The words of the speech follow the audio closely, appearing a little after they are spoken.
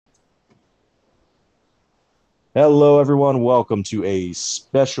Hello, everyone. Welcome to a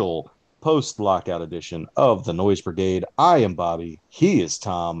special post-lockout edition of the Noise Brigade. I am Bobby. He is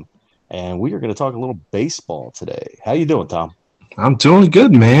Tom, and we are going to talk a little baseball today. How you doing, Tom? I'm doing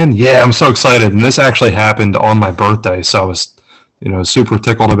good, man. Yeah, I'm so excited. And this actually happened on my birthday, so I was, super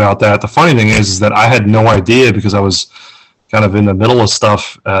tickled about that. The funny thing is that I had no idea because I was kind of in the middle of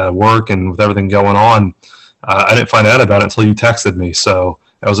stuff, work and with everything going on. I didn't find out about it until you texted me, so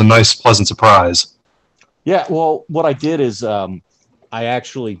that was a nice, pleasant surprise. Yeah. Well, what I did is I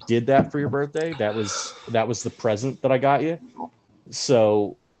actually did that for your birthday. That was the present that I got you.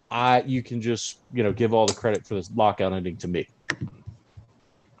 So I you can just give all the credit for this lockout ending to me.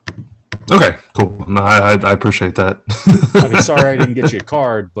 Okay, cool. No, I appreciate that. I mean, sorry I didn't get you a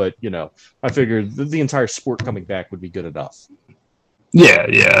card, but I figured the entire sport coming back would be good enough. Yeah.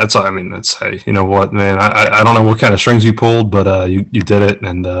 That's I mean, that's hey, you know what, man. I don't know what kind of strings you pulled, but you did it,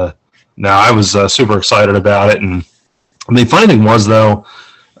 and now I was super excited about it. And I mean, the funny thing was though,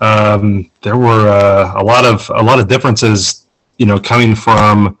 there were a lot of differences, coming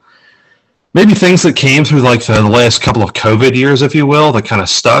from maybe things that came through like the last couple of COVID years, if you will, that kind of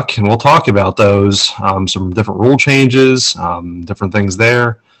stuck, and we'll talk about those. Some different rule changes, different things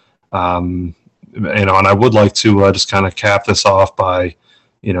there. Um, and I would like to just kind of cap this off by,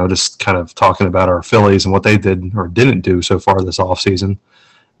 just kind of talking about our Phillies and what they did or didn't do so far this offseason.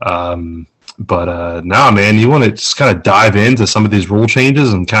 But now, man, you want to just kind of dive into some of these rule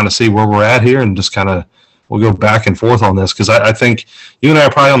changes and kind of see where we're at here, and just kind of we'll go back and forth on this because I think you and I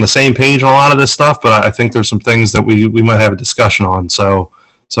are probably on the same page on a lot of this stuff, but I think there's some things that we might have a discussion on. So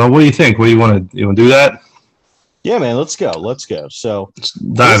what do you think? What do you want to do that? Yeah, man, let's go. Let's go. So Let's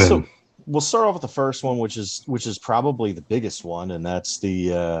we'll dive so in. we'll start off with the first one, which is probably the biggest one, and that's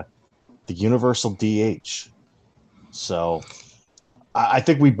the universal DH. So I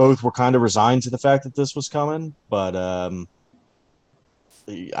think we both were kind of resigned to the fact that this was coming, but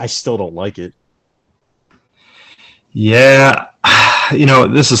I still don't like it. Yeah,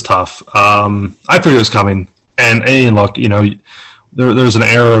 this is tough. I figured it was coming, and look, there's an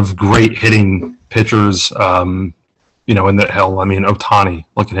era of great hitting pitchers. In that hell, I mean, Otani.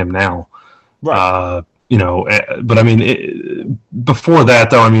 Look at him now. Right. But I mean, before that,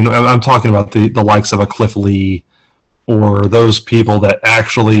 though, I mean, I'm talking about the likes of a Cliff Lee or those people that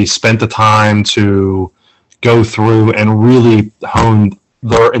actually spent the time to go through and really hone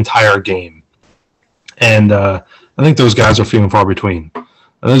their entire game. And I think those guys are few and far between.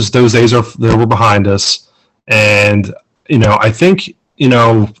 Those days they were behind us, and I think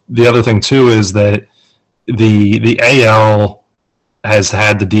the other thing too is that the AL has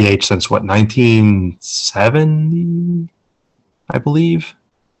had the DH since what 1970, I believe.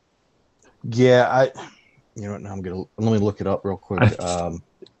 Yeah, now I'm gonna let me look it up real I, quick.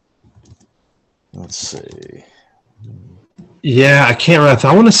 Let's see. yeah, I can't remember.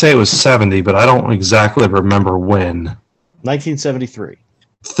 I want to say it was 70, but I don't exactly remember when. 1973.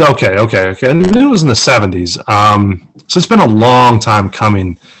 Okay. And it was in the 70s. So it's been a long time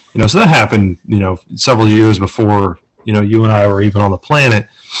coming. So that happened, several years before, you and I were even on the planet.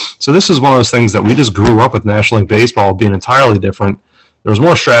 So this is one of those things that we just grew up with National League Baseball being entirely different. There was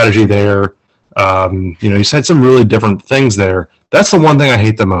more strategy there. You said some really different things there. That's the one thing I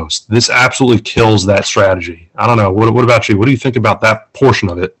hate the most. This absolutely kills that strategy. I don't know. What about you? What do you think about that portion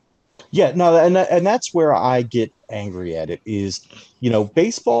of it? Yeah, no, and that's where I get angry at it is,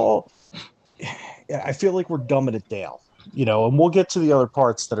 baseball. I feel like we're dumbing it down, and we'll get to the other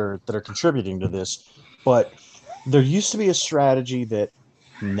parts that are contributing to this, but there used to be a strategy that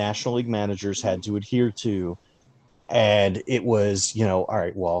National League managers had to adhere to, and it was, all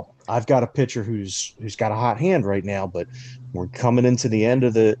right, well, I've got a pitcher who's got a hot hand right now, but we're coming into the end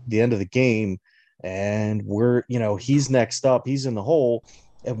of the game, and he's next up, he's in the hole,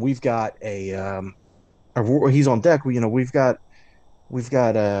 and we've got or he's on deck. We've got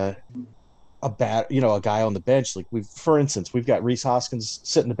a guy on the bench. Like for instance, we've got Reese Hoskins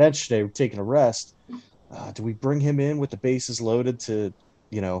sitting the bench today, taking a rest. Do we bring him in with the bases loaded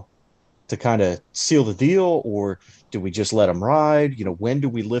you know, to kind of seal the deal, or do we just let him ride? When do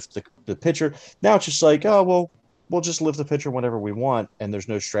we lift the pitcher? Now it's just like, oh, well, we'll just lift the pitcher whenever we want, and there's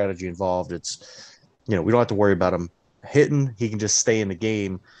no strategy involved. We don't have to worry about him hitting. He can just stay in the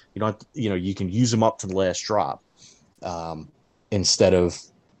game. You don't have to, you can use him up to the last drop, um, instead of,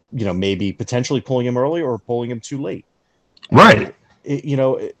 maybe potentially pulling him early or pulling him too late. And, Right.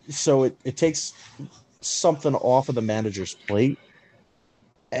 so it takes something off of the manager's plate,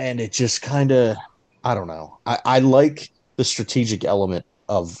 and it just kind of, I don't know. I like the strategic element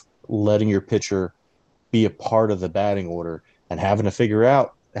of letting your pitcher be a part of the batting order and having to figure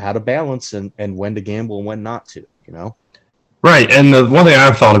out. how to balance and when to gamble and when not to, you know? Right, and the one thing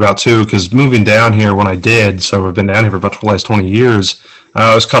I've thought about too, because moving down here when I did, so I've been down here for about the last 20 years.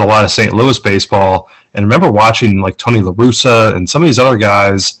 I was caught a lot of St. Louis baseball, and I remember watching like Tony La Russa and some of these other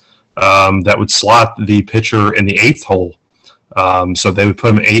guys that would slot the pitcher in the eighth hole. So they would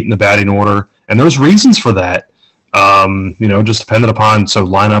put him eight in the batting order, and there was reasons for that. Just dependent upon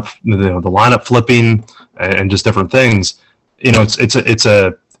lineup, the lineup flipping and just different things. It's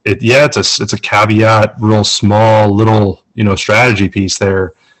a caveat, real small little strategy piece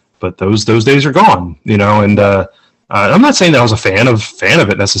there, but those days are gone. And I'm not saying that I was a fan of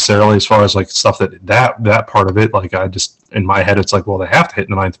it necessarily, as far as like stuff that part of it. Like I just in my head, it's like, well, they have to hit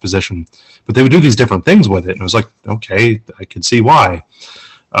in the ninth position, but they would do these different things with it, and it was like, okay, I could see why.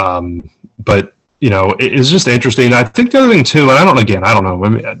 But it's just interesting. I think the other thing too, and I don't know. I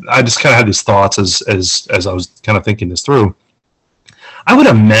mean, I just kind of had these thoughts as I was kind of thinking this through. I would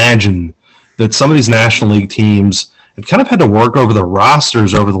imagine that some of these National League teams have kind of had to work over the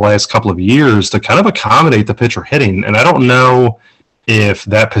rosters over the last couple of years to kind of accommodate the pitcher hitting. And I don't know if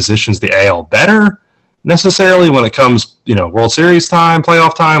that positions the AL better necessarily when it comes, World Series time,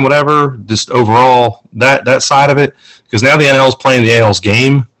 playoff time, whatever, just overall that side of it. Because now the NL is playing the AL's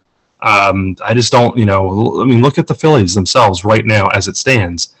game. I just don't, look at the Phillies themselves right now as it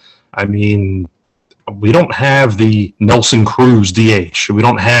stands. I mean, we don't have the Nelson Cruz DH. We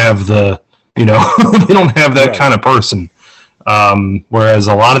don't have the, we don't have that kind of person. Whereas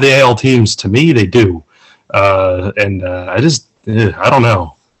a lot of the AL teams, to me, they do. I don't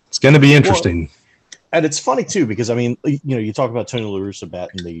know. It's going to be interesting. Well, and it's funny too, because I mean, you talk about Tony La Russa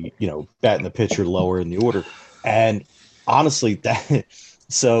batting the pitcher lower in the order. And honestly,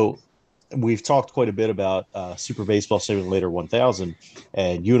 so we've talked quite a bit about Super Baseball Simulator 1000,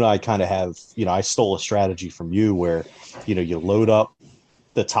 and you and I kind of have, I stole a strategy from you where, you load up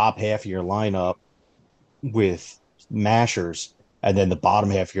the top half of your lineup with mashers, and then the bottom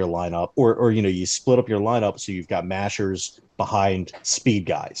half of your lineup, or you split up your lineup so you've got mashers behind speed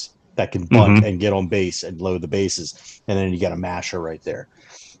guys that can bunt and get on base and load the bases, and then you got a masher right there.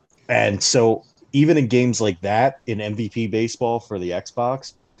 And so even in games like that in MVP baseball for the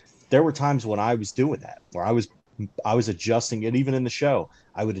Xbox, there were times when I was doing that, where I was adjusting it. Even in the show,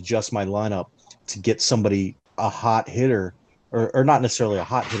 I would adjust my lineup to get somebody, a hot hitter, or not necessarily a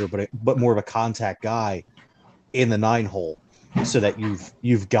hot hitter, but more of a contact guy in the 9 hole, so that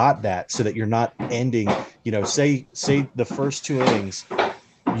you've got that, so that you're not ending, say the first 2 innings,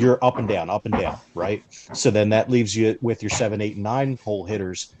 you're up and down, right? So then that leaves you with your 7, 8, and 9 hole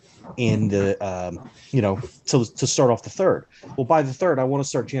hitters in the to start off the third. Well, by the third, I want to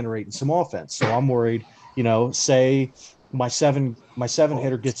start generating some offense. So I'm worried, say my seven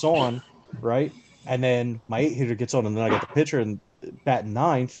hitter gets on, right? And then my 8 hitter gets on, and then I got the pitcher and batting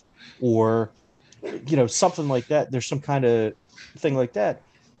ninth, or something like that. There's some kind of thing like that.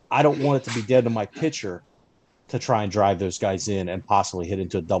 I don't want it to be dead to my pitcher to try and drive those guys in and possibly hit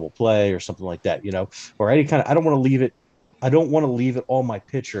into a double play or something like that, or any kind of, I don't want to leave it on my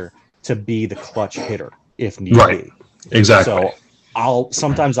pitcher to be the clutch hitter if need be. Exactly. So I'll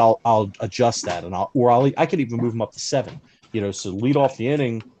adjust that, and I could even move them up to 7, so lead off the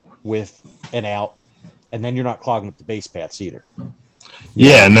inning with an out, and then you're not clogging up the base paths either.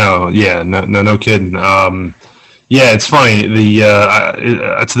 No kidding. It's funny.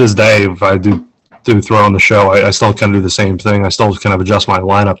 To this day, if I do throw on the show, I still kind of do the same thing. I still kind of adjust my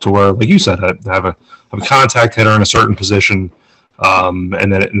lineup to where, like you said, I have a contact hitter in a certain position,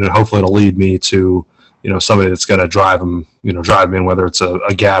 and then hopefully it'll lead me to somebody that's going to drive him in, whether it's a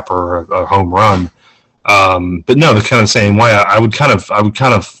gap or a home run. But no, the kind of same way. I would kind of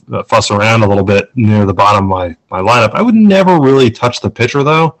fuss around a little bit near the bottom of my lineup. I would never really touch the pitcher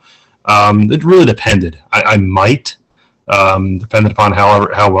though. It really depended. I might, depending upon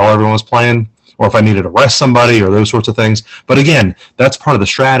how well everyone was playing, or if I needed to rest somebody or those sorts of things. But again, that's part of the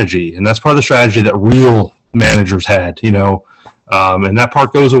strategy, and that's part of the strategy that real managers had, and that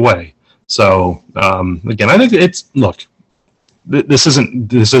part goes away. So again, I think this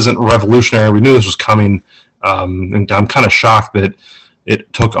isn't revolutionary. We knew this was coming, and I'm kind of shocked that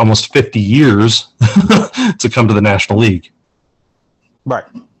it took almost 50 years to come to the National League. Right.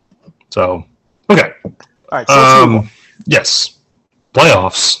 So, okay. All right. So let's move on. Yes.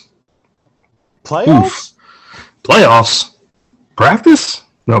 Playoffs. Playoffs? Playoffs? Practice?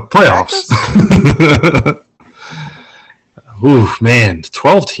 No, playoffs. Ooh, man,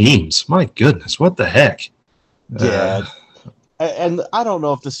 12 teams. My goodness, what the heck? Yeah. And I don't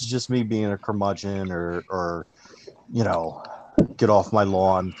know if this is just me being a curmudgeon or get off my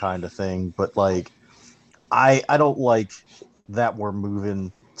lawn kind of thing, but like I don't like that we're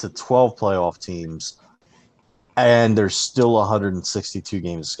moving to 12 playoff teams, and there's still 162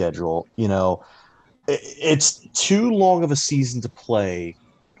 games schedule. It's too long of a season to play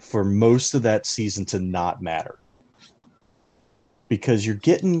for most of that season to not matter, because you're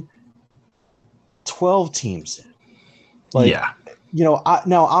getting 12 teams in. Like, Yeah.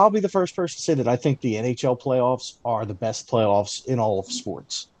 now I'll be the first person to say that I think the NHL playoffs are the best playoffs in all of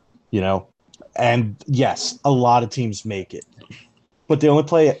sports, and yes, a lot of teams make it, but they only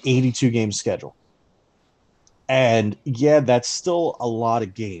play an 82 game schedule. And yeah, that's still a lot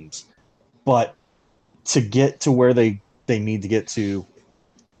of games, but to get to where they need to get to,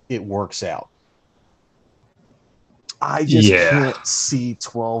 it works out. I just Yeah. can't see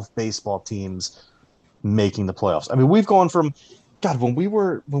 12 baseball teams making the playoffs. I mean, we've gone from God, when we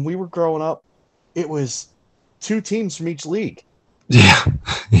were growing up, it was two teams from each league. Yeah.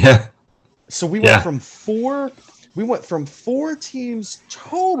 Yeah. So we went Yeah. from four teams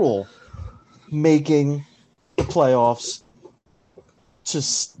total making the playoffs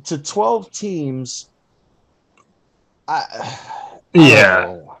to 12 teams. I don't Yeah.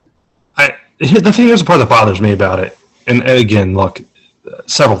 know. The thing, here's the part that bothers me about it. And again, look,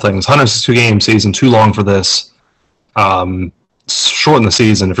 several things. 162 game season, too long for this. Shorten the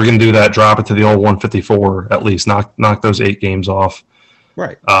season. If you're going to do that, drop it to the old 154 at least. Knock those 8 games off.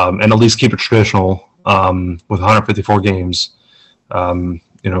 Right. And at least keep it traditional with 154 games.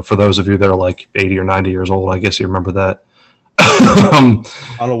 For those of you that are like 80 or 90 years old, I guess you remember that. I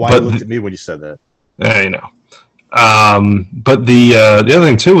don't know why you looked at me when you said that. But the other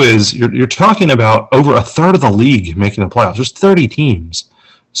thing too is you're talking about over a third of the league making the playoffs. There's 30 teams,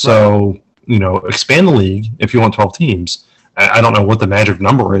 so right. Expand the league if you want 12 teams. I don't know what the magic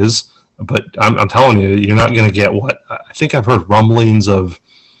number is, but I'm telling you, you're not going to get what I think I've heard rumblings of.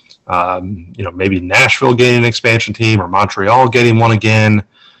 Maybe Nashville getting an expansion team or Montreal getting one again.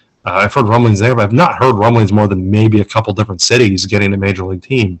 I've heard rumblings there, but I've not heard rumblings more than maybe a couple different cities getting a major league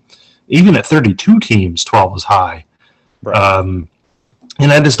team. Even at 32 teams, 12 is high. Right.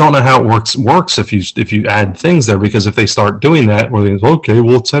 And I just don't know how it works if you add things there, because if they start doing that, okay,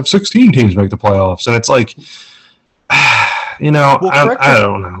 well, let's have 16 teams make the playoffs, and it's like, I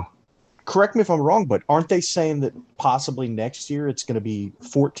don't know. Correct me if I'm wrong, but aren't they saying that possibly next year it's going to be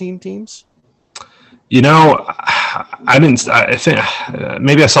 14 teams? I didn't. I think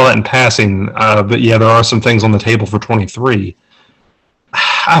maybe I saw that in passing, but yeah, there are some things on the table for 23.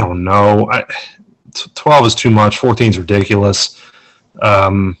 I don't know. 12 is too much. 14 is ridiculous.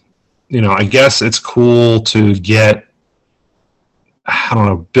 I guess it's cool to get,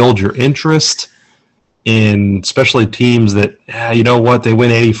 build your interest in, especially teams that, they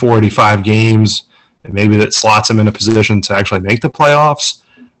win 84, 85 games, and maybe that slots them in a position to actually make the playoffs,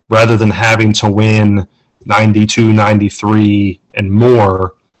 rather than having to win 92, 93, and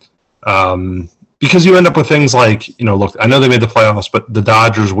more. Because you end up with things like, look, I know they made the playoffs, but the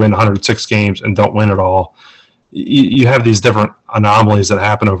Dodgers win 106 games and don't win it all. You have these different anomalies that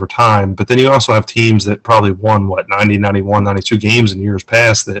happen over time, but then you also have teams that probably won, 90, 91, 92 games in years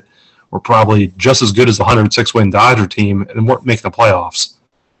past that were probably just as good as the 106-win Dodger team and weren't making the playoffs.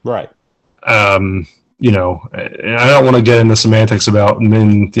 Right. And I don't want to get into semantics about,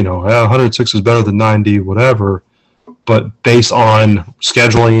 106 is better than 90, whatever. But based on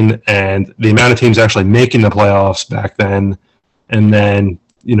scheduling and the amount of teams actually making the playoffs back then, and then,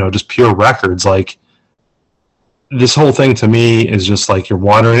 just pure records, like, this whole thing to me is just like you're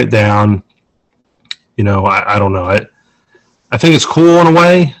watering it down. I don't know. I think it's cool in a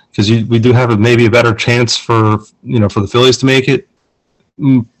way, because we do have maybe a better chance for the Phillies to make it.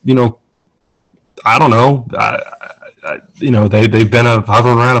 I don't know. They've been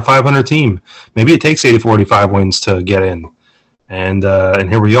hovering around a 500 team. Maybe it takes 84, 85 wins to get in, and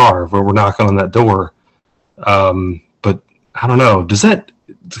here we are. We're knocking on that door. But I don't know. Does that,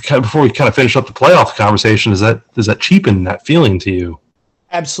 before we kind of finish up the playoff conversation, does that cheapen that feeling to you?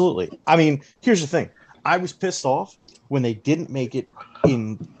 Absolutely. I mean, here's the thing. I was pissed off when they didn't make it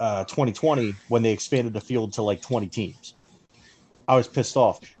in 2020 when they expanded the field to like 20 teams. I was pissed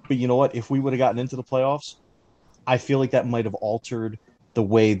off. But you know what? If we would have gotten into the playoffs, I feel like that might have altered the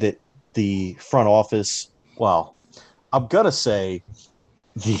way that the front office, well, I'm going to say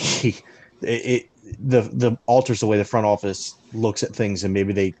the alters the way the front office looks at things, and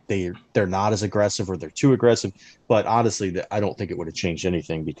maybe they're not as aggressive, or they're too aggressive. But honestly, I don't think it would have changed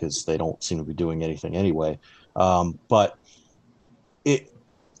anything, because they don't seem to be doing anything anyway. But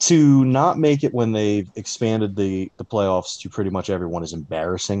to not make it when they've expanded the playoffs to pretty much everyone is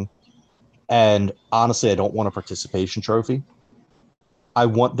embarrassing. And honestly, I don't want a participation trophy. I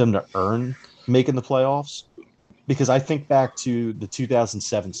want them to earn making the playoffs, because I think back to the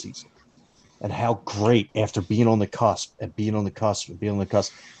 2007 season and how great, after being on the cusp and being on the cusp and being on the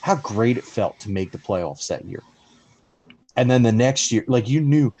cusp, how great it felt to make the playoffs that year. And then the next year, like, you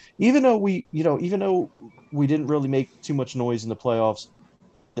knew, even though we didn't really make too much noise in the playoffs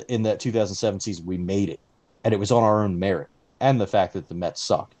in that 2007 season, we made it, and it was on our own merit and the fact that the Mets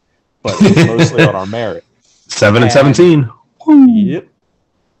suck, but it was mostly on our merit. 7-17. Yep.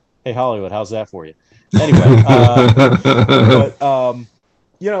 Hey, Hollywood, how's that for you? Anyway, but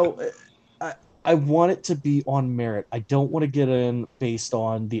you know, I want it to be on merit. I don't want to get in based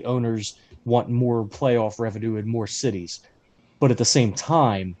on the owners wanting more playoff revenue in more cities, but at the same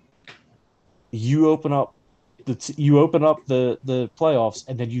time, you open up the playoffs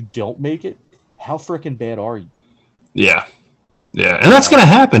and then you don't make it. How freaking bad are you? Yeah. Yeah, and that's going to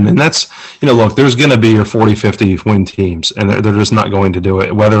happen. And that's, look, there's going to be your 40, 50 win teams, and they're just not going to do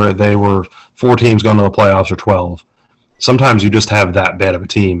it, whether they were 4 teams going to the playoffs or 12. Sometimes you just have that bad of a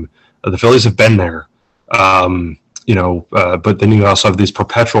team. The Phillies have been there, but then you also have these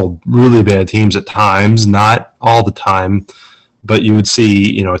perpetual really bad teams at times, not all the time, but you would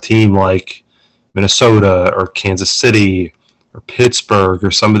see, a team like Minnesota or Kansas City or Pittsburgh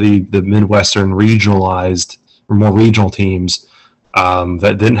or some of the Midwestern regionalized or more regional teams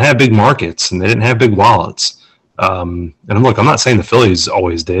that didn't have big markets and they didn't have big wallets. And look, I'm not saying the Phillies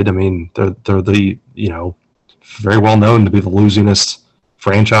always did. I mean, they're the, very well known to be the losingest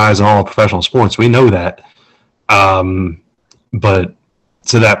franchise in all of professional sports. We know that. But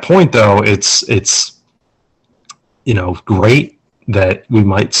to that point, though, it's great that we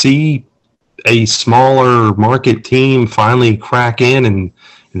might see a smaller market team finally crack in and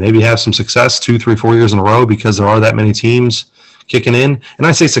maybe have some success 2, 3, 4 years in a row because there are that many teams kicking in. And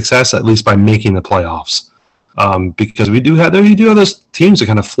I say success at least by making the playoffs. Because you do have those teams that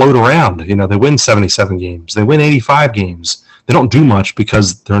kind of float around. They win 77 games. They win 85 games. They don't do much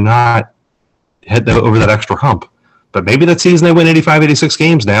because they're not head over that extra hump. But maybe that season they win 85, 86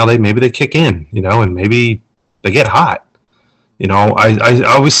 games now. Maybe they kick in, and maybe they get hot. I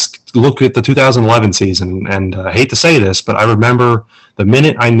always look at the 2011 season, and I hate to say this, but I remember the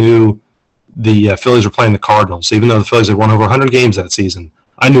minute I knew the Phillies were playing the Cardinals, even though the Phillies had won over 100 games that season,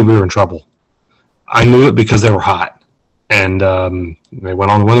 I knew we were in trouble. I knew it because they were hot, and they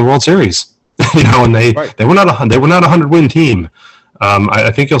went on to win the World Series. And they were not a 100-win team. I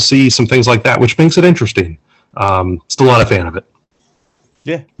think you'll see some things like that, which makes it interesting. Still not a fan of it.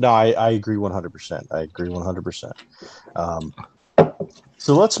 Yeah, no, I agree 100%. I agree 100%.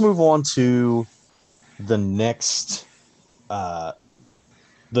 So let's move on to the next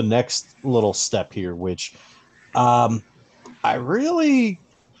little step here, which I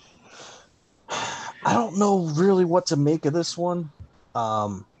don't know really what to make of this one.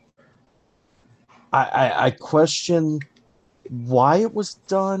 I question why it was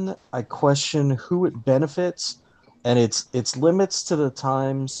done. I question who it benefits, and its limits to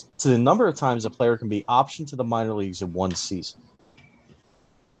the number of times a player can be optioned to the minor leagues in one season.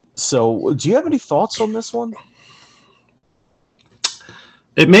 So, do you have any thoughts on this one?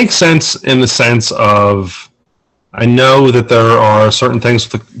 It makes sense in the sense of, I know that there are certain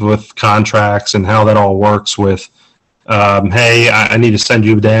things with contracts and how that all works with, hey, I need to send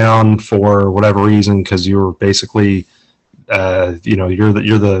you down for whatever reason because you're basically, you're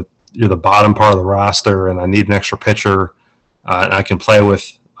the bottom part of the roster, and I need an extra pitcher, and I can play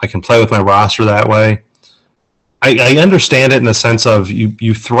with my roster that way. I understand it in the sense of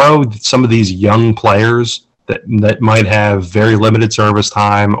you throw some of these young players that might have very limited service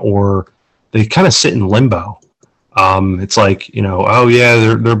time, or they kind of sit in limbo. It's like, oh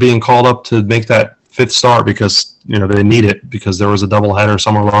yeah, they're being called up to make that 5th start because they need it because there was a doubleheader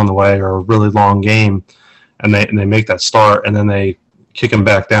somewhere along the way or a really long game, and they make that start, and then they kick them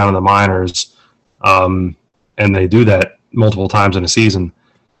back down in the minors, and they do that multiple times in a season.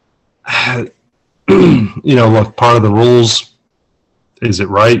 Look, part of the rules, is it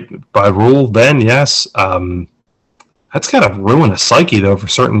right by rule? Then yes. That's got to ruin a psyche though for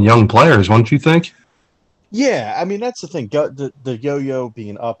certain young players, wouldn't you think? Yeah, I mean that's the thing. The yo-yo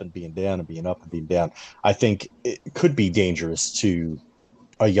being up and being down and being up and being down, I think it could be dangerous to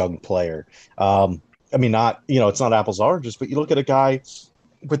a young player. I mean, it's not apples and oranges, but you look at a guy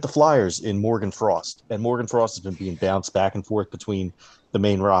with the Flyers in Morgan Frost, and Morgan Frost has been being bounced back and forth between the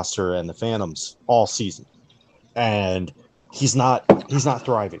main roster and the Phantoms all season, and he's not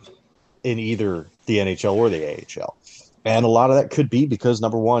thriving in either the NHL or the AHL. And a lot of that could be because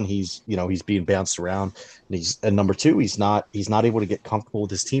number one, he's being bounced around, and number two, he's not able to get comfortable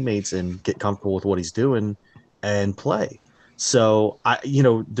with his teammates and get comfortable with what he's doing and play. So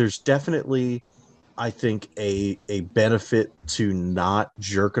there's definitely I think a benefit to not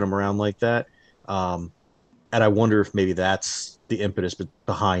jerking them around like that. Um, and I wonder if maybe that's the impetus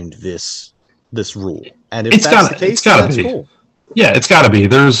behind this rule. And if that's the It's case, then gotta that's be. cool. Yeah, it's gotta be.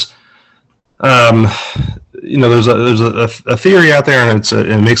 Um, there's a theory out there, and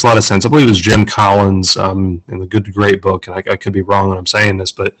it makes a lot of sense. I believe it was Jim Collins in the Good to Great book, and I could be wrong when I'm saying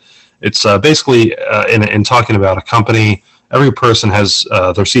this, but it's basically in talking about a company. Every person has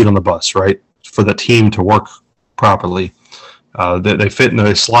their seat on the bus, right, for the team to work properly. They fit in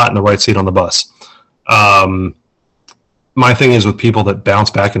the slot in the right seat on the bus. Um, my thing is with people that bounce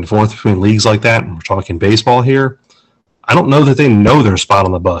back and forth between leagues like that, and we're talking baseball here. I don't know that they know their spot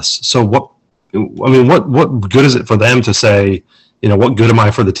on the bus. So what good is it for them to say, what good am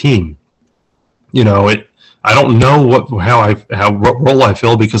I for the team? I don't know what role I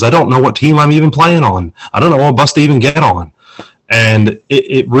fill because I don't know what team I'm even playing on. I don't know what bus to even get on, and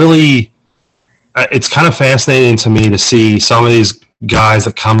it really it's kind of fascinating to me to see some of these guys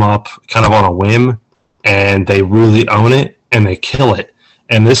that come up kind of on a whim and they really own it and they kill it.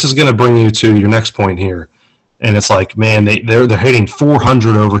 And this is going to bring you to your next point here. And it's like, man, they're hitting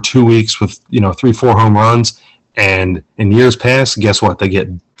 400 over 2 weeks with 3-4 home runs. And in years past, guess what? They get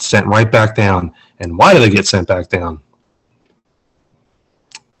sent right back down. And why do they get sent back down?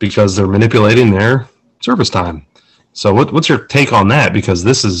 Because they're manipulating their service time. So what's your take on that? Because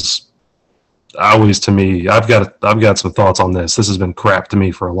this is always, to me, I've got some thoughts on this. This has been crap to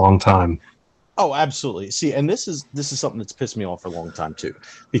me for a long time. Oh, absolutely. See, and this is something that's pissed me off for a long time too,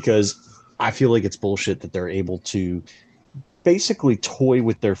 because I feel like it's bullshit that they're able to basically toy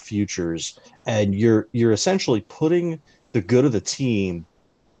with their futures, and you're essentially putting the good of the team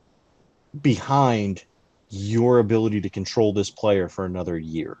behind your ability to control this player for another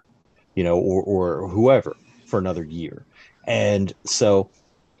year, or whoever for another year. And so,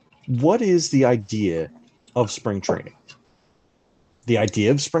 what is the idea of spring training? The idea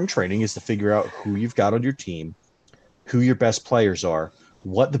of spring training is to figure out who you've got on your team, who your best players are,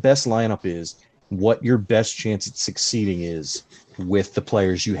 what the best lineup is, what your best chance at succeeding is with the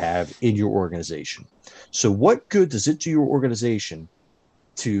players you have in your organization. So, what good does it do your organization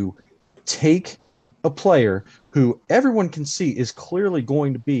to take a player who everyone can see is clearly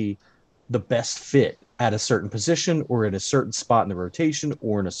going to be the best fit at a certain position or in a certain spot in the rotation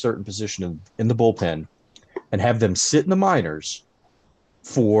or in a certain position in the bullpen, and have them sit in the minors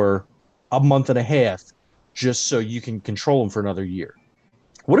for a month and a half just so you can control them for another year?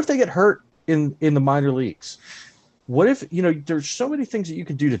 What if they get hurt in the minor leagues? What if, there's so many things that you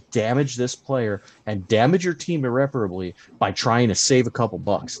can do to damage this player and damage your team irreparably by trying to save a couple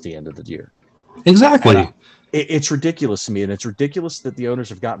bucks at the end of the year? Exactly. It's ridiculous to me, and it's ridiculous that the owners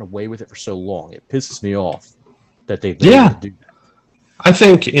have gotten away with it for so long. It pisses me off that they've been able to do that. I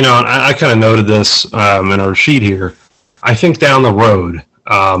think, I kind of noted this in our sheet here. I think down the road,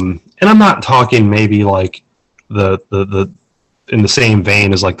 and I'm not talking maybe like the in the same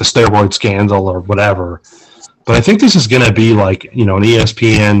vein as like the steroid scandal or whatever, but I think this is going to be like, an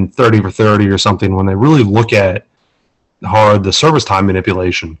ESPN 30 for 30 or something when they really look at hard the service time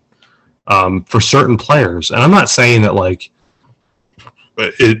manipulation for certain players. And I'm not saying that like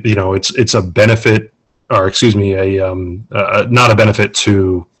it's a benefit, or excuse me, not a benefit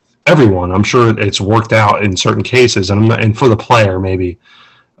to everyone. I'm sure it's worked out in certain cases, and for the player maybe,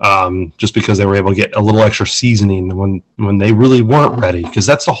 just because they were able to get a little extra seasoning when they really weren't ready, because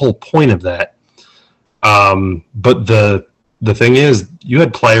that's the whole point of that. But the thing is, you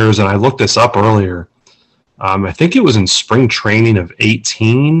had players, and I looked this up earlier. I think it was in spring training of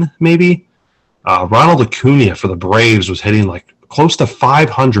 2018, maybe. Ronald Acuna for the Braves was hitting like close to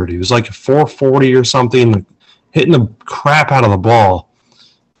 500. He was like 440 or something, hitting the crap out of the ball.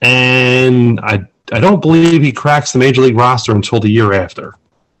 And I don't believe he cracks the major league roster until the year after.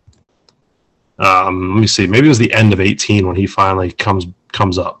 Let me see. Maybe it was the end of 2018 when he finally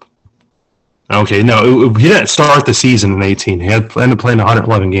comes up. Okay, no, he didn't start the season in 2018. He ended up playing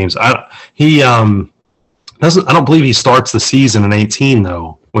 111 games. I don't believe he starts the season in 2018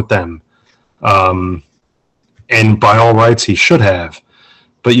 though with them. And by all rights, he should have.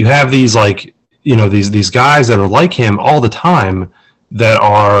 But you have these like, these guys that are like him all the time that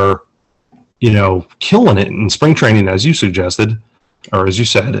are, killing it in spring training, as you suggested, or as you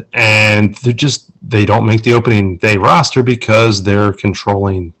said, and they don't make the opening day roster because they're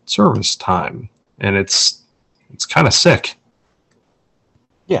controlling service time, and it's kind of sick.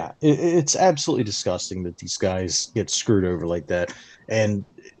 Yeah, it's absolutely disgusting that these guys get screwed over like that. And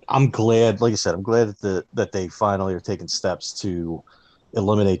I'm glad, like I said, I'm glad that they finally are taking steps to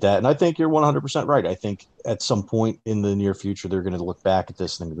eliminate that. And I think you're 100% right. I think at some point in the near future, they're going to look back at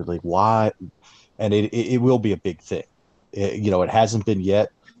this and be like, why? and it will be a big thing. It hasn't been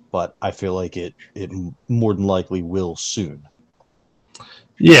yet, but I feel like it more than likely will soon.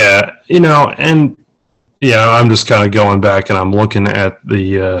 Yeah, and yeah, I'm just kind of going back and I'm looking at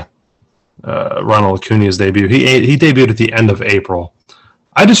the Ronald Acuna's debut. He debuted at the end of April.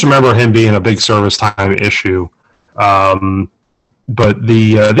 I just remember him being a big service time issue. But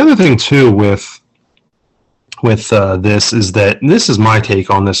the other thing too with this is that, and this is my take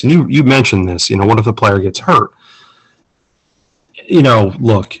on this, and you mentioned this. What if the player gets hurt?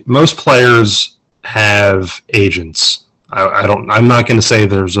 Look, most players have agents. I'm not going to say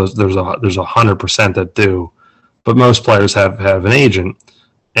there's 100% that do, but most players have an agent,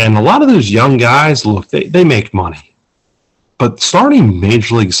 and a lot of those young guys, look, they make money, but starting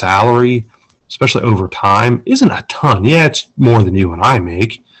major league salary, especially over time, isn't a ton. Yeah, it's more than you and I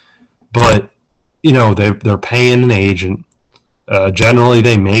make, but they're paying an agent. Generally,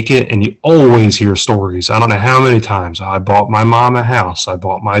 they make it, and you always hear stories. I don't know how many times I bought my mom a house, I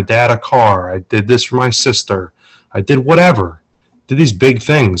bought my dad a car, I did this for my sister, I did whatever, did these big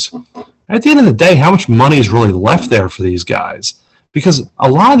things. At the end of the day, how much money is really left there for these guys? Because a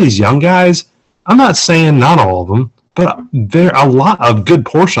lot of these young guys, I'm not saying not all of them, but a good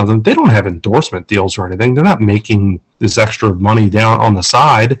portion of them, they don't have endorsement deals or anything. They're not making this extra money down on the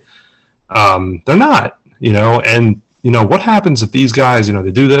side. They're not, and what happens if these guys,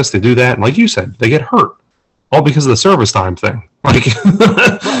 they do this, they do that, and like you said, they get hurt, all because of the service time thing. Like,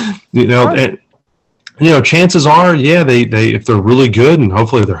 right. And, chances are, yeah, they if they're really good and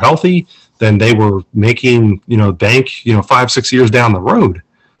hopefully they're healthy, then they were making, bank, 5-6 years down the road.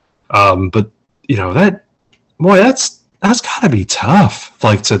 But that's got to be tough.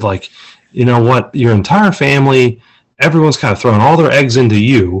 What, your entire family, everyone's kind of throwing all their eggs into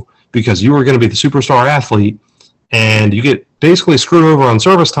you because you were going to be the superstar athlete, and you get basically screwed over on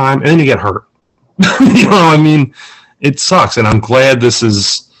service time, and then you get hurt. It sucks, and I'm glad this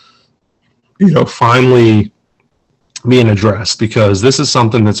is, finally being addressed, because this is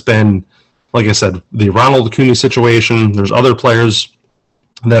something that's been, like I said, the Ronald Acuna situation. There's other players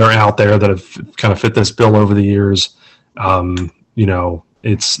that are out there that have kind of fit this bill over the years. And the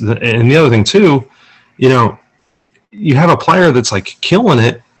other thing too, you have a player that's like killing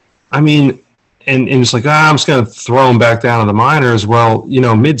it. And it's like, I'm just going to throw him back down to the minors. Well,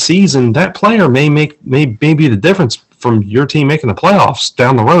 mid-season, that player may be the difference from your team making the playoffs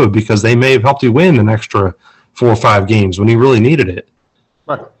down the road, because they may have helped you win an extra 4 or 5 games when you really needed it.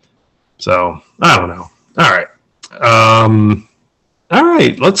 Right. So I don't know. All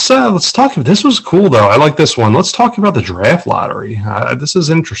right. Let's talk. This was cool though. I like this one. Let's talk about the draft lottery. This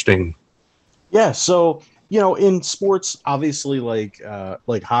is interesting. Yeah. So in sports, obviously, like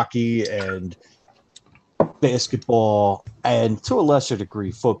hockey and basketball, and to a lesser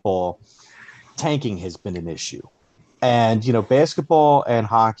degree football, tanking has been an issue. And basketball and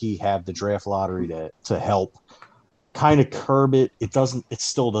hockey have the draft lottery to help kind of curb it. It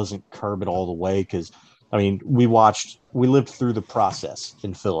still doesn't curb it all the way, because we lived through the process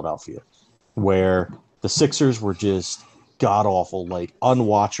in Philadelphia where the Sixers were just god awful, like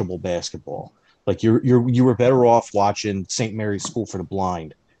unwatchable basketball. Like you were better off watching St. Mary's School for the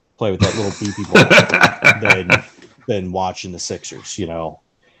Blind play with that little beepy ball than watching the Sixers,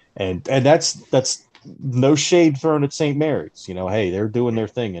 and that's no shade thrown at St. Mary's. Hey, they're doing their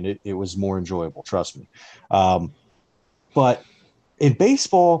thing, and it was more enjoyable, trust me. But in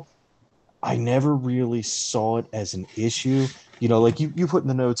baseball, I never really saw it as an issue. Like you put in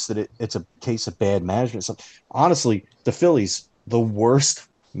the notes that it's a case of bad management. So honestly, the Phillies, the worst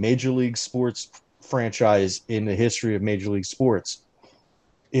Major League Sports franchise in the history of Major League Sports.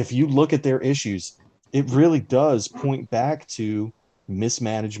 If you look at their issues, it really does point back to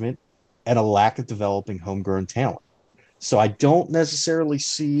mismanagement and a lack of developing homegrown talent. So I don't necessarily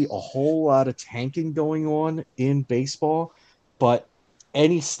see a whole lot of tanking going on in baseball, but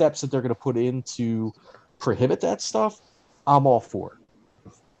any steps that they're going to put in to prohibit that stuff, I'm all for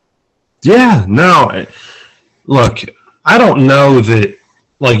it. Yeah, no. Look, I don't know that,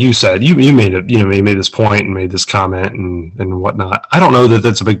 like you said, you made it, you made this point and made this comment and whatnot. I don't know that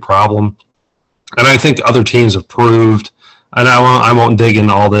that's a big problem. And I think other teams have proved, and I won't dig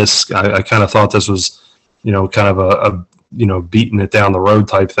into all this. I kind of thought this was, kind of a beating it down the road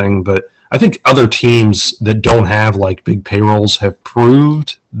type thing. But I think other teams that don't have like big payrolls have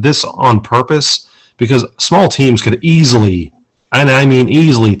proved this on purpose, because small teams could easily, and I mean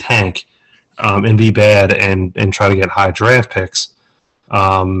easily, tank and be bad and try to get high draft picks.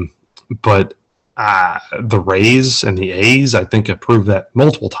 But the Rays and the A's, I think, have proved that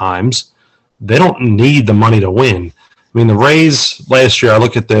multiple times. They don't need the money to win. I mean, the Rays last year, I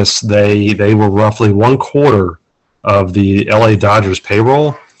look at this, they were roughly one quarter of the LA Dodgers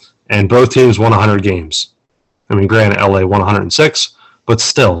payroll, and both teams won 100 games. I mean, granted, LA won 106, but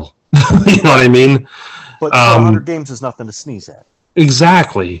still, you know what I mean? But 100 games is nothing to sneeze at.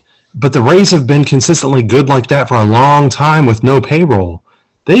 Exactly. But the Rays have been consistently good like that for a long time with no payroll.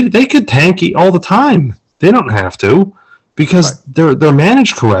 They could tank all the time. They don't have to because they're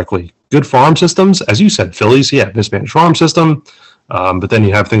managed correctly. Good farm systems, as you said, Phillies, mismanaged farm system. But then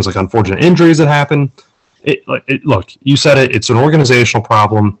you have things like unfortunate injuries that happen. Look, you said it. It's an organizational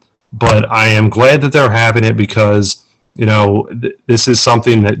problem, but I am glad that they're having it because this is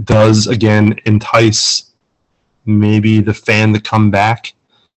something that does again entice maybe the fan to come back.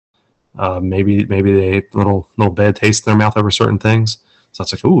 Maybe they little bad taste in their mouth over certain things. So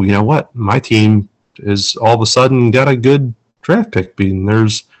it's like, ooh, you know what? My team is all of a sudden got a good draft pick. Being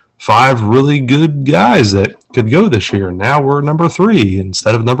there's 5 really good guys that could go this year. Now we're number 3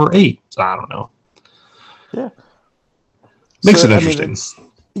 instead of number 8. So I don't know. Yeah, Makes it interesting.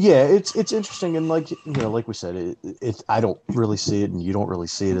 It's interesting, and like we said, I don't really see it, and you don't really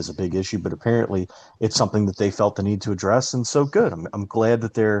see it as a big issue, but apparently it's something that they felt the need to address, and so good. I'm glad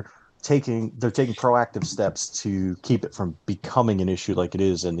that they're taking proactive steps to keep it from becoming an issue like it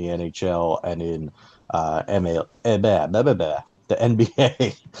is in the NHL and in the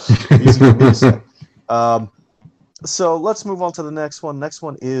NBA. Easy for me to say. So let's move on to the next one. Next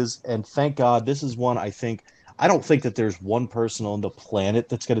one is, and thank God, this is one I don't think that there's one person on the planet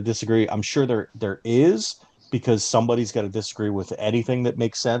that's going to disagree. I'm sure there is, because somebody's got to disagree with anything that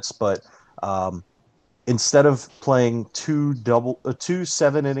makes sense. But instead of playing 2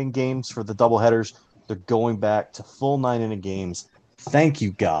 7-inning games for the doubleheaders, they're going back to full 9-inning games. Thank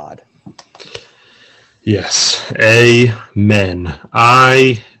you, God. Yes, amen.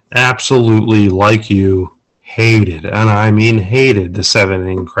 I absolutely, like you, hated, and I mean hated, the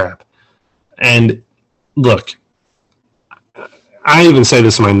 7-inning crap. And look, I even say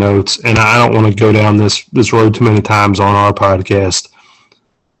this in my notes, and I don't want to go down this road too many times on our podcast.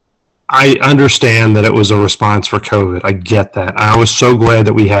 I understand that it was a response for COVID. I get that. I was so glad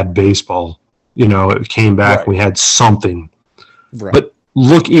that we had baseball. It came back. Right. We had something. Right. But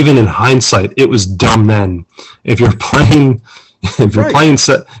look, even in hindsight, it was dumb then. If you're playing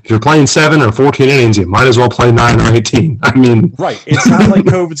 7 or 14 innings, you might as well play 9 or 18. I mean, right. It's not like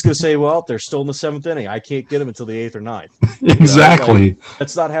COVID's going to say, well, they're still in the 7th inning. I can't get them until the 8th or 9th. Exactly.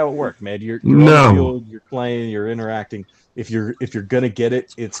 That's not how it works, man. You're on the field, you're playing, you're interacting. If you're going to get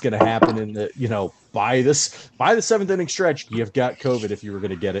it, it's going to happen in the, by the 7th inning stretch, you've got COVID if you were going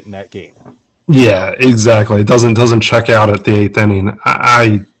to get it in that game. Yeah, exactly. It doesn't check out at the 8th inning.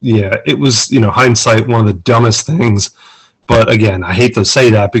 It was, hindsight, one of the dumbest things. But again, I hate to say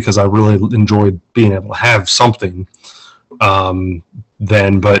that because I really enjoyed being able to have something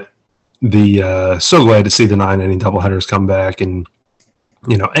then. But so glad to see the 9-inning doubleheaders come back. And,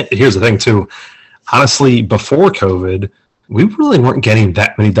 here's the thing, too. Honestly, before COVID, we really weren't getting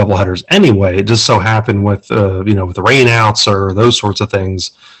that many doubleheaders anyway. It just so happened with, with the rainouts or those sorts of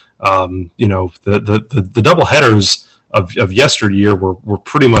things. The doubleheaders of yesteryear were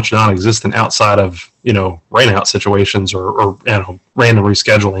pretty much non-existent outside of rainout situations or random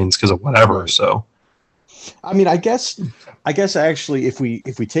reschedulings because of whatever. Right. So, I mean, I guess actually, if we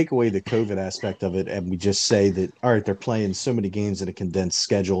take away the COVID aspect of it and we just say that, all right, they're playing so many games in a condensed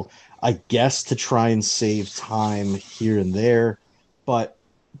schedule, I guess to try and save time here and there, but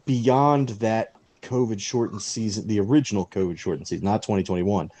beyond that COVID shortened season, the original COVID shortened season, not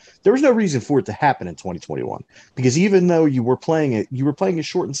 2021. There was no reason for it to happen in 2021 because even though you were playing a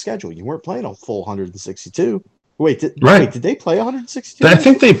shortened schedule. You weren't playing a full 162. Wait, did they play 162? I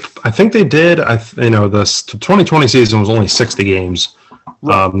think they did. The 2020 season was only 60 games.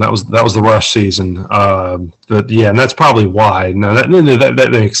 Right. That was the rush season. And that's probably why. No, that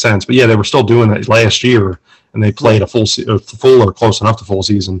makes sense. But yeah, they were still doing that last year, and they played a full or close enough to full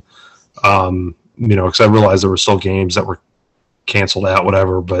season. Because I realized there were still games that were canceled out,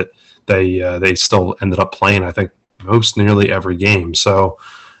 whatever, but they still ended up playing, I think, most nearly every game. So,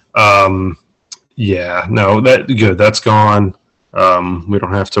 that good. That's gone. We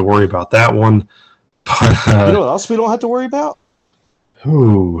don't have to worry about that one. But, you know what else we don't have to worry about?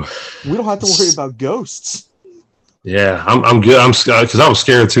 Who? We don't have to worry about ghosts. Yeah, I'm good. Because I was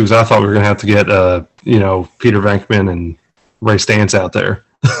scared too, because I thought we were gonna have to get Peter Venkman and Ray Stantz out there.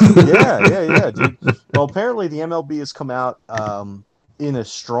 yeah, dude. Well, apparently the MLB has come out in a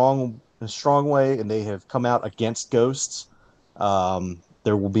strong way, and they have come out against ghosts.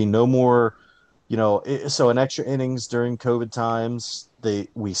 There will be no more, so in extra innings during COVID times,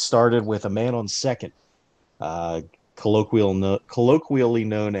 we started with a man on second, colloquially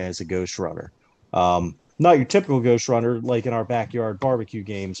known as a ghost runner. Not your typical ghost runner like in our backyard barbecue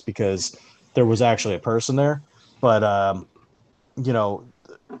games because there was actually a person there, but you know,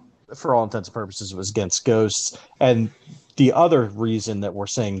 for all intents and purposes, it was against ghosts. And the other reason that we're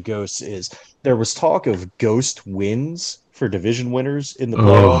saying ghosts is there was talk of ghost wins for division winners in the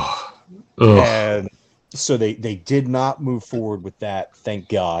playoffs, Oh, ugh. and so they did not move forward with that. Thank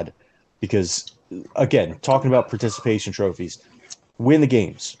God, because again, talking about participation trophies, win the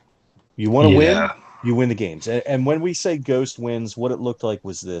games. You want to win, Yeah. you win the games. And when we say ghost wins, what it looked like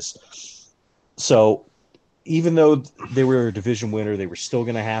was this. So even though they were a division winner, they were still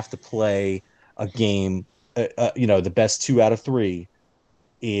going to have to play a game, the best 2 out of 3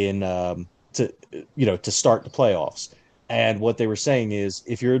 in to start the playoffs. And what they were saying is,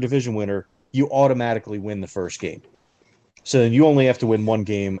 if you're a division winner, you automatically win the first game. So then you only have to win one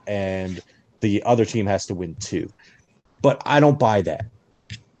game, and the other team has to win two. But I don't buy that.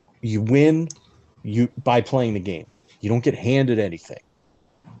 You win by playing the game. You don't get handed anything.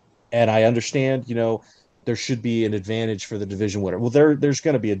 And I understand, there should be an advantage for the division winner. Well, there's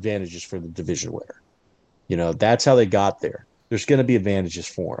going to be advantages for the division winner. That's how they got there. There's going to be advantages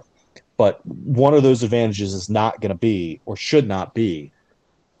for them. But one of those advantages is not going to be, or should not be,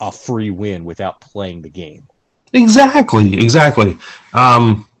 a free win without playing the game. Exactly.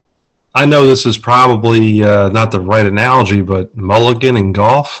 I know this is probably not the right analogy, but mulligan in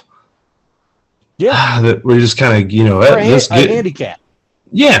golf. Yeah. That we just kind of, a handicap.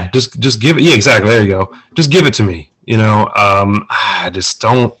 Yeah, just give it. Yeah, exactly. There you go. Just give it to me. I just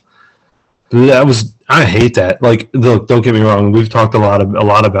don't. I hate that. Like, look, don't get me wrong. We've talked a lot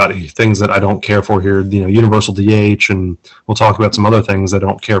about things that I don't care for here. Universal DH, and we'll talk about some other things that I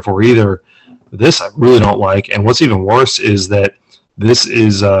don't care for either. This I really don't like. And what's even worse is that this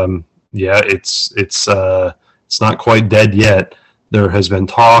is, it's not quite dead yet. There has been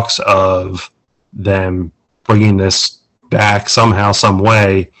talks of them bringing this back somehow, some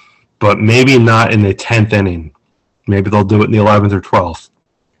way, but maybe not in the 10th inning. Maybe they'll do it in the 11th or 12th.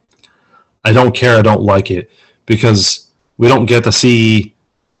 I don't care. I don't like it because we don't get to see,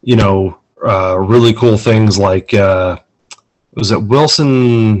 really cool things like, was it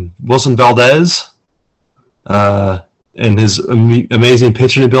Wilson Valdez and his amazing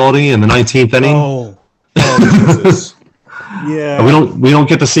pitching ability in the 19th inning? Oh Jesus. Yeah. We don't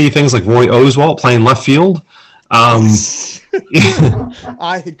get to see things like Roy Oswalt playing left field. I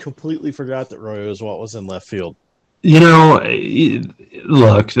had completely forgot that Roy Oswalt was in left field. Look,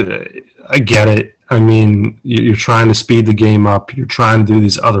 I get it. I mean, you're trying to speed the game up. You're trying to do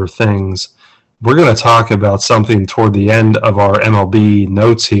these other things. We're going to talk about something toward the end of our MLB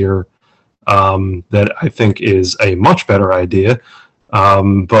notes here that I think is a much better idea.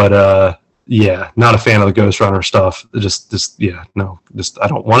 Not a fan of the Ghost Runner stuff. I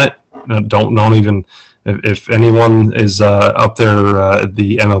don't want it. Don't even. If anyone is up there at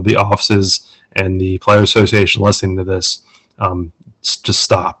the MLB offices and the Player Association listening to this, just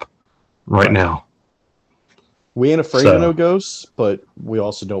stop right now. We ain't afraid of no ghosts, but we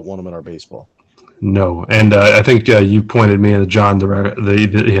also don't want them in our baseball. No, and I think you pointed me in the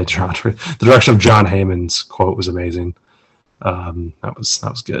direction of John Heyman's quote was amazing. That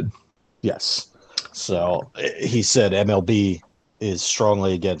was good. Yes. So he said MLB is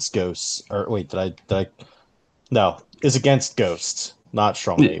strongly against ghosts. Or wait, did I? No, is against ghosts. Not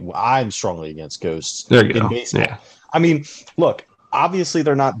strongly. I'm strongly against ghosts. There you go. In baseball. Yeah. I mean, look, obviously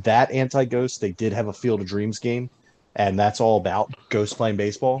they're not that anti-ghost. They did have a Field of Dreams game, and that's all about ghosts playing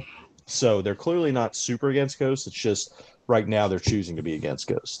baseball. So they're clearly not super against ghosts. It's just right now they're choosing to be against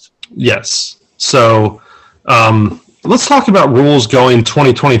ghosts. Yes. So let's talk about rules going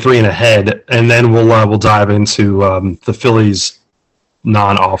 2023 and ahead, and then we'll dive into the Phillies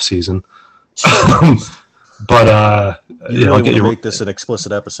non-off season. But you really want to make this an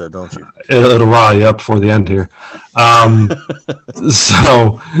explicit episode, don't you? It'll rile you up before the end here.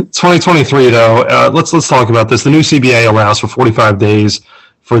 So 2023, though, let's talk about this. The new CBA allows for 45 days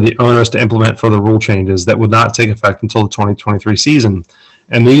for the owners to implement further rule changes that would not take effect until the 2023 season.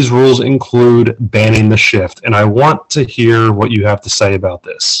 And these rules include banning the shift. And I want to hear what you have to say about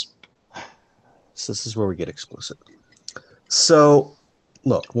this. So this is where we get explicit. So,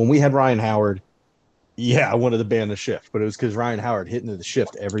 look, when we had Ryan Howard, I wanted to ban the shift, but it was because Ryan Howard hit into the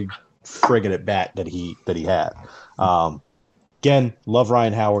shift every friggin' at bat that he had. Again, love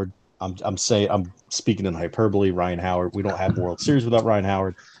Ryan Howard. I'm speaking in hyperbole. Ryan Howard. We don't have World Series without Ryan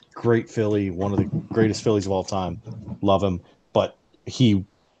Howard. Great Philly, one of the greatest Phillies of all time. Love him, but he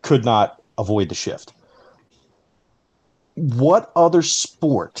could not avoid the shift. What other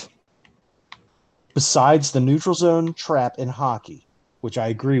sport besides the neutral zone trap in hockey, which I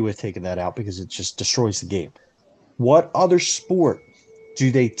agree with taking that out because it just destroys the game. What other sport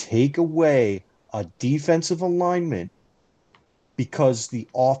do they take away a defensive alignment because the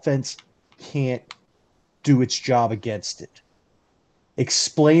offense can't do its job against it?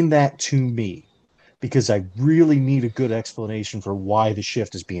 Explain that to me because I really need a good explanation for why the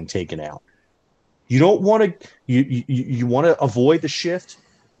shift is being taken out. You don't want to you want to avoid the shift.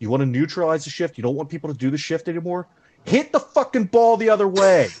 You want to neutralize the shift. You don't want people to do the shift anymore. Hit the fucking ball the other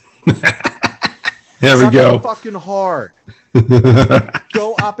way. There we go. Fucking hard.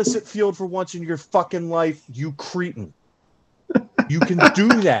 Go opposite field for once in your fucking life, you cretin. You can do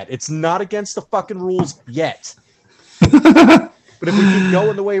that. It's not against the fucking rules yet. But if we keep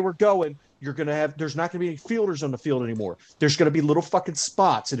going the way we're going, there's not gonna be any fielders on the field anymore. There's gonna be little fucking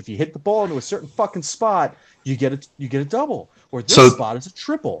spots, and if you hit the ball into a certain fucking spot, you get a double, or this spot is a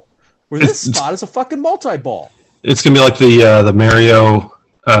triple, or this spot is a fucking multi-ball. It's gonna be like the Mario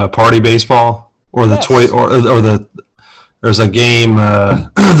party baseball, or the toy, or the there's a game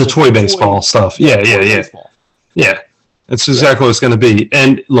the toy baseball stuff. Yeah. That's exactly what it's going to be.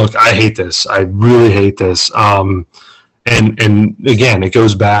 And look, I hate this. I really hate this. And again, it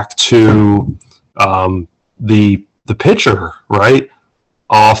goes back to the pitcher, right?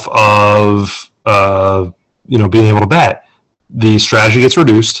 Off of being able to bat. The strategy gets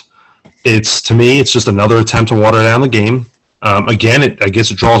reduced. To me, it's just another attempt to water down the game. Again, I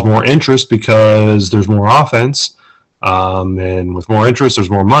guess it draws more interest because there's more offense. And with more interest, there's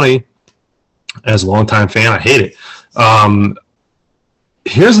more money. As a longtime fan, I hate it.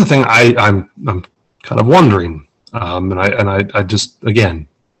 Here's the thing I'm kind of wondering, and I just, again,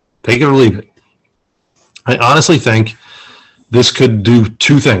 take it or leave it. I honestly think this could do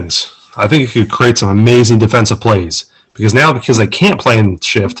two things. I think it could create some amazing defensive plays because they can't play in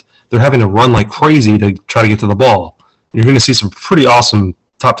shift, they're having to run like crazy to try to get to the ball. You're going to see some pretty awesome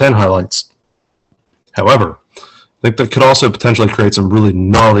top 10 highlights. However, I think that could also potentially create some really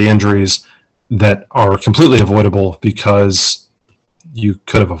gnarly injuries that are completely avoidable because you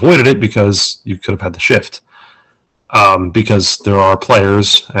could have avoided it because you could have had the shift. Because there are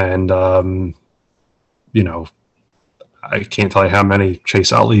players, and I can't tell you how many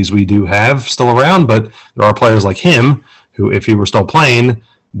Chase Utleys we do have still around, but there are players like him who, if he were still playing,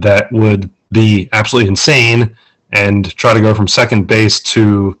 that would be absolutely insane and try to go from second base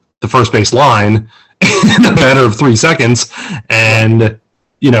to the first base line in a matter of 3 seconds and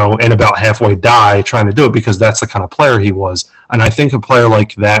about halfway die trying to do it because that's the kind of player he was. And I think a player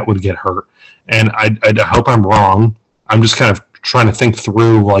like that would get hurt. And I hope I'm wrong. I'm just kind of trying to think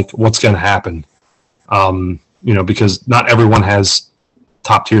through like what's going to happen. Because not everyone has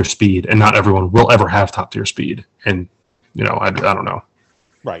top tier speed and not everyone will ever have top tier speed. And, I don't know.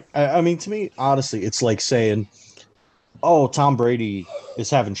 Right. I mean, to me, honestly, it's like saying, oh, Tom Brady is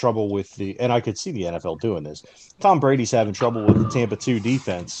having trouble with and I could see the NFL doing this. Tom Brady's having trouble with the Tampa 2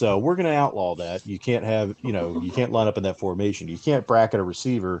 defense, so we're going to outlaw that. You can't you can't line up in that formation. You can't bracket a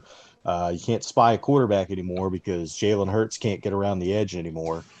receiver. You can't spy a quarterback anymore because Jalen Hurts can't get around the edge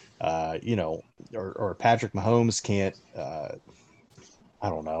anymore. Or Patrick Mahomes can't. I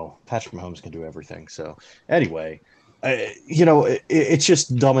don't know. Patrick Mahomes can do everything. So anyway, it's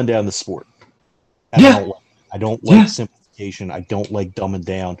just dumbing down the sport. And I don't like simplification. I don't like dumbing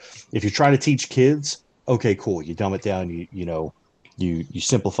down. If you're trying to teach kids, okay, cool. You dumb it down. You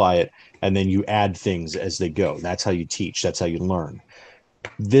simplify it, and then you add things as they go. That's how you teach. That's how you learn.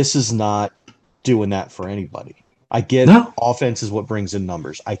 This is not doing that for anybody. I get offense is what brings in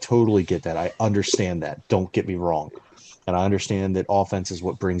numbers. I totally get that. I understand that. Don't get me wrong. And I understand that offense is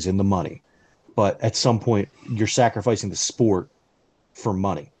what brings in the money. But at some point, you're sacrificing the sport for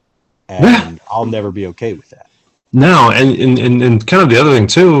money. And I'll never be okay with that. No, and kind of the other thing,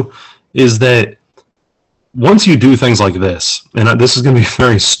 too, is that once you do things like this, and this is going to be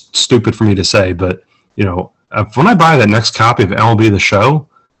very stupid for me to say, but, when I buy that next copy of MLB The Show,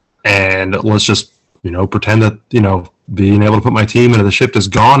 and let's just, pretend that, being able to put my team into the shift is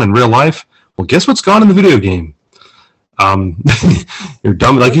gone in real life, well, guess what's gone in the video game? You're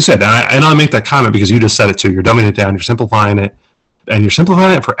dumb, like you said, and I make that comment because you just said it too. You're dumbing it down, you're simplifying it, and you're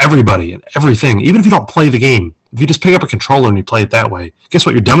simplifying it for everybody and everything. Even if you don't play the game, if you just pick up a controller and you play it that way, guess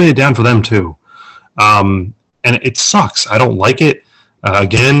what? You're dumbing it down for them too. And it sucks. I don't like it.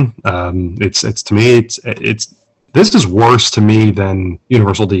 It's to me, this is worse to me than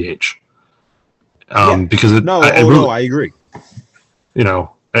universal DH. Because I agree.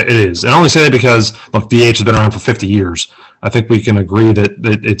 It is. And I only say that because, look, DH has been around for 50 years. I think we can agree that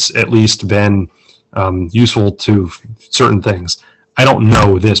it's at least been useful to certain things. I don't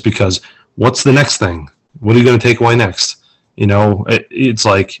know this because what's the next thing? What are you going to take away next? It's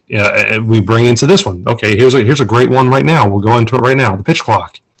like we bring into this one. Okay, here's a great one right now. We'll go into it right now. The pitch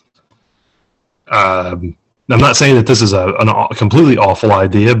clock. I'm not saying that this is a completely awful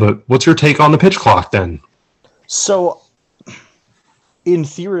idea, but what's your take on the pitch clock then? So, in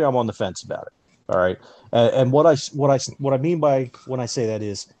theory, I'm on the fence about it. All right, and what I mean by when I say that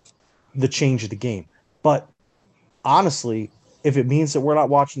is the change of the game. But honestly, if it means that we're not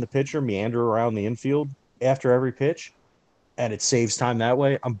watching the pitcher meander around the infield after every pitch, and it saves time that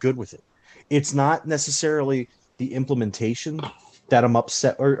way, I'm good with it. It's not necessarily the implementation that I'm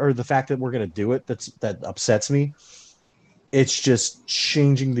upset, or the fact that we're going to do it that upsets me. It's just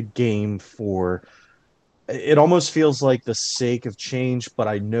changing the game for. It almost feels like the sake of change, but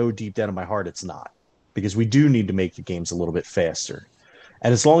I know deep down in my heart it's not, because we do need to make the games a little bit faster.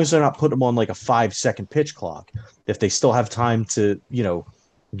 And as long as they're not putting them on like a 5-second pitch clock, if they still have time to,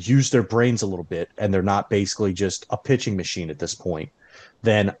 use their brains a little bit, and they're not basically just a pitching machine at this point,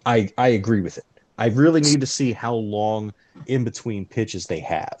 then I agree with it. I really need to see how long in between pitches they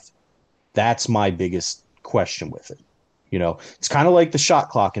have. That's my biggest question with it. It's kind of like the shot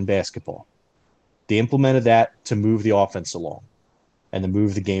clock in basketball. They implemented that to move the offense along and to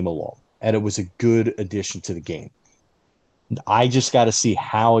move the game along. And it was a good addition to the game. I just got to see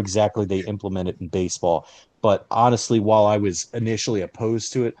how exactly they implement it in baseball. But honestly, while I was initially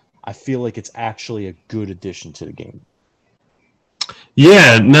opposed to it, I feel like it's actually a good addition to the game.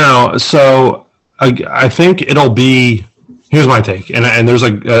 Yeah, no. So I think it'll be. Here's my take, and there's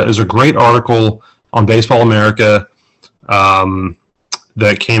a great article on Baseball America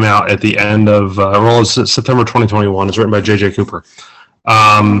that came out at the end of it's September 2021. It's written by J.J. Cooper.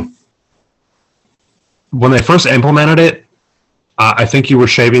 When they first implemented it, I think you were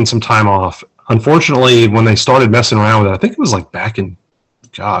shaving some time off. Unfortunately, when they started messing around with it, I think it was like back in,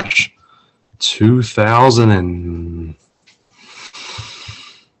 2000 and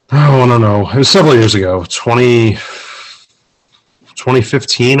no. It was several years ago,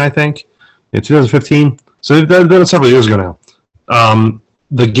 2015, I think. Yeah, 2015. So that's several years ago now.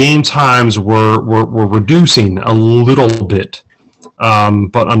 The game times were reducing a little bit.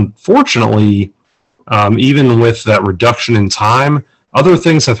 But unfortunately, even with that reduction in time, other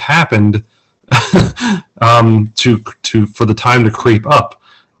things have happened for the time to creep up.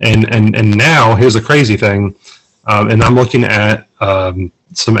 And now here's the crazy thing. And I'm looking at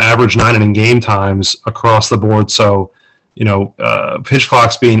some average 9-inning game times across the board. So, pitch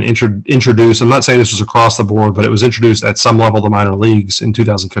clocks being introduced. I'm not saying this was across the board, but it was introduced at some level of the minor leagues in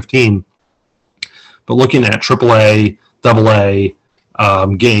 2015. But looking at AAA, AA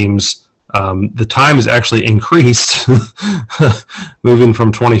games, the time has actually increased moving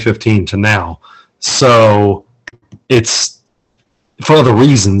from 2015 to now. So it's for other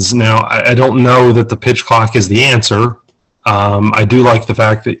reasons. Now, I don't know that the pitch clock is the answer. I do like the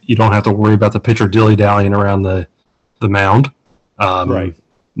fact that you don't have to worry about the pitcher dilly-dallying around the mound. Right.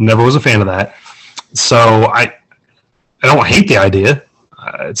 Never was a fan of that. So I don't hate the idea.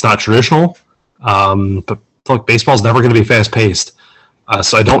 It's not traditional. But look, baseball's never going to be fast-paced.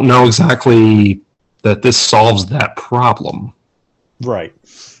 So I don't know exactly that this solves that problem. Right.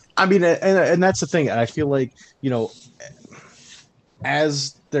 I mean, and that's the thing. I feel like,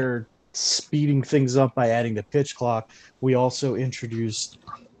 as they're speeding things up by adding the pitch clock, we also introduced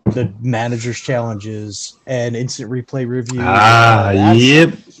the manager's challenges and instant replay review.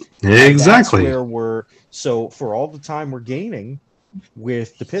 Yep. Exactly. That's where so for all the time we're gaining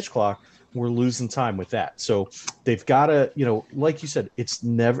with the pitch clock, we're losing time with that. So they've got to, like you said, it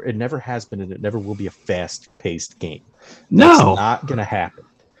never has been, and it never will be a fast-paced game. That's not going to happen.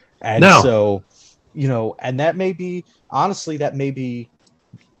 And so, and that may be, honestly, the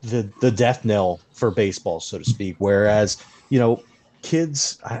death knell for baseball, so to speak. Whereas,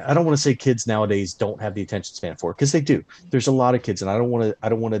 kids, I don't want to say kids nowadays don't have the attention span for it, because they do. There's a lot of kids, and I don't want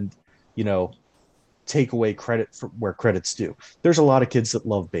to, take away credit for where credit's due. There's a lot of kids that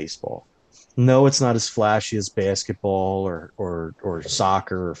love baseball. No, it's not as flashy as basketball or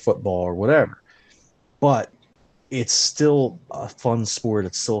soccer or football or whatever, but it's still a fun sport.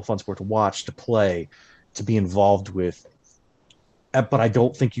 It's still a fun sport to watch, to play, to be involved with. But I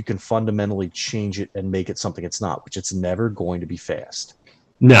don't think you can fundamentally change it and make it something it's not, which it's never going to be fast.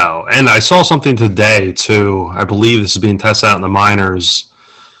 No, and I saw something today too. I believe this is being tested out in the minors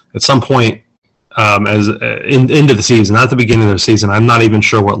at some point into the season, not at the beginning of the season. I'm not even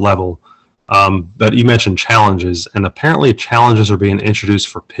sure what level. But you mentioned challenges, and apparently challenges are being introduced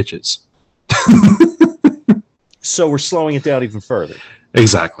for pitches. So we're slowing it down even further.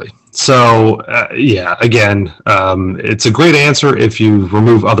 Exactly. So, again, it's a great answer if you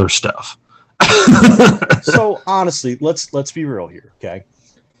remove other stuff. So honestly, let's be real here, okay?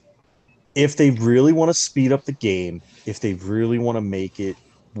 If they really want to speed up the game, if they really want to make it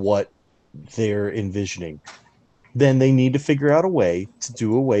what they're envisioning, then they need to figure out a way to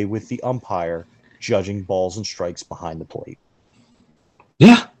do away with the umpire judging balls and strikes behind the plate.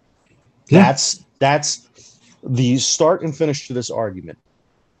 Yeah, yeah, That's the start and finish to this argument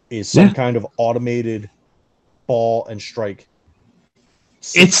is some yeah. kind of automated ball and strike It's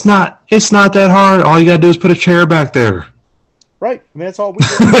system. not. It's not that hard. All you gotta do is put a chair back there. Right? I mean, that's all we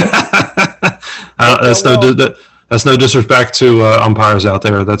do. Worked out That's no. well. That's no disrespect to umpires out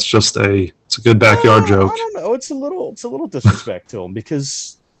there. That's just a. It's a good backyard I joke. don't know. It's a little disrespect to them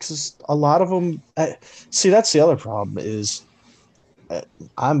because a lot of them. See, that's the other problem is uh,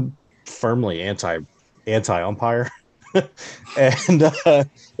 I'm firmly anti umpire, and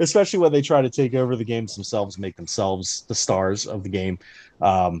especially when they try to take over the games themselves, make themselves the stars of the game.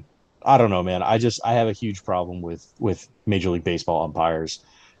 Um, I don't know, man. I have a huge problem with Major League Baseball umpires,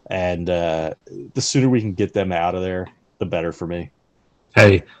 and the sooner we can get them out of there, the better for me.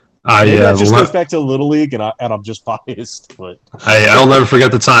 Hey, I Maybe that will just goes not. back to Little League, and I'm just biased, but I'll never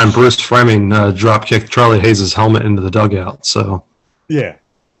forget the time Bruce Fleming drop kicked Charlie Hayes' helmet into the dugout. So yeah,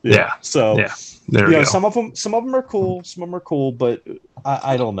 yeah. yeah, So yeah. There we go. some of them are cool, some of them are cool, but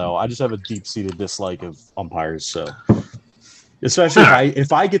I don't know. I just have a deep seated dislike of umpires. So especially All right.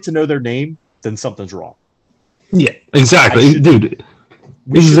 if I get to know their name, then something's wrong. Yeah, I exactly, should dude.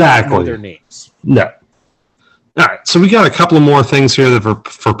 We should not know their Exactly. names. No. All right, so we got a couple of more things here that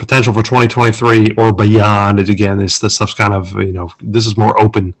for potential for 2023 or beyond. And again, this stuff's kind of this is more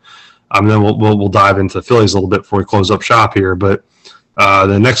open. Then we'll dive into the Phillies a little bit before we close up shop here. But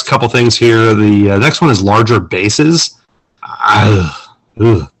the next couple things here, the next one is larger bases.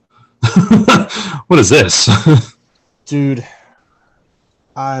 Ugh. What is this? Dude,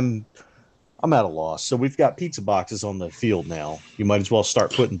 I'm I'm at a loss. So we've got pizza boxes on the field now. You might as well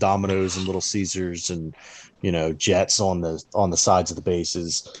start putting Domino's and Little Caesars and Jets on the sides of the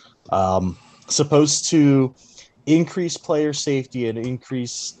bases. Supposed to increase player safety and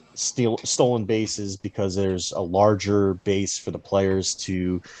increase stolen bases because there's a larger base for the players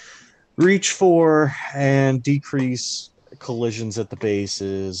to reach for and decrease collisions at the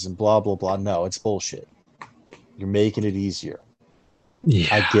bases and blah blah blah. No, it's bullshit. You're making it easier. I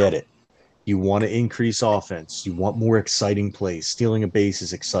Yeah. get it. You want to increase offense. You want more exciting plays. Stealing a base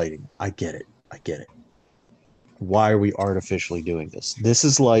is exciting. I get it. I get it. Why are we artificially doing this? This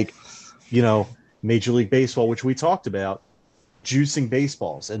is like, you know, Major League Baseball, which we talked about, juicing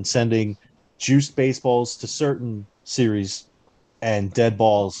baseballs and sending juiced baseballs to certain series and dead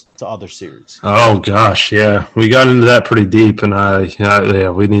balls to other series. Oh gosh, yeah, we got into that pretty deep, and yeah,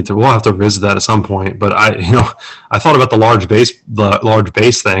 we'll have to revisit that at some point. But I thought about the large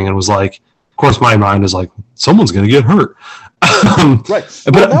base thing, and was like, of course, my mind is like, someone's going to get hurt. Right.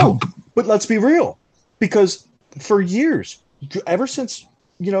 Well, but no, but let's be real, because for years, ever since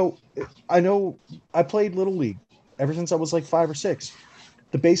I know I played little league ever since I was like 5 or 6.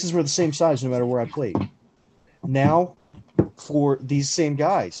 The bases were the same size no matter where I played. Now, for these same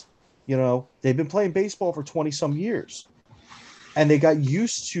guys, they've been playing baseball for 20 some years, and they got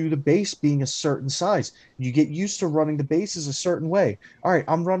used to the base being a certain size. You get used to running the bases a certain way. All right,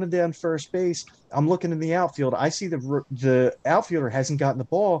 I'm running down first base. I'm looking in the outfield. I see the outfielder hasn't gotten the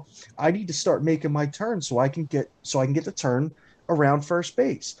ball. I need to start making my turn so I can get the turn around first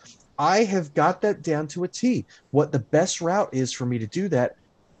base. I have got that down to a T. What the best route is for me to do that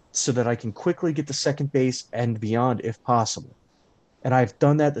so that I can quickly get to second base and beyond if possible. And I've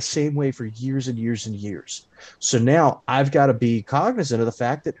done that the same way for years and years and years. So now I've got to be cognizant of the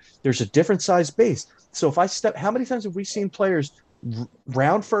fact that there's a different size base. So if I step, how many times have we seen players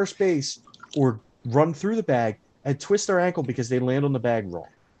round first base or run through the bag and twist their ankle because they land on the bag wrong?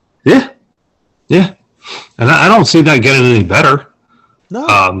 yeah, yeah, and I don't see that getting any better. No.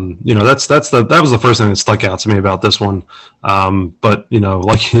 That was the first thing that stuck out to me about this one. But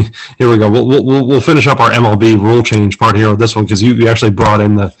like here we go. We'll finish up our MLB rule change part here with this one because you actually brought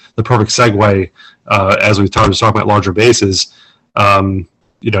in the perfect segue as we started to talk about larger bases. Do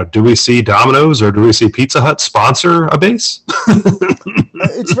we see Domino's or do we see Pizza Hut sponsor a base?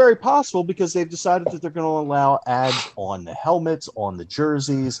 It's very possible because they've decided that they're going to allow ads on the helmets, on the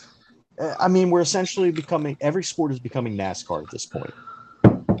jerseys. I mean, we're essentially every sport is becoming NASCAR at this point.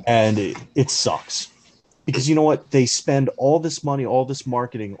 And it sucks because you know what? They spend all this money, all this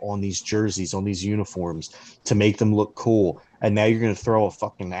marketing on these jerseys, on these uniforms to make them look cool. And now you're going to throw a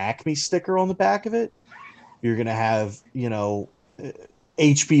fucking Acme sticker on the back of it. You're going to have,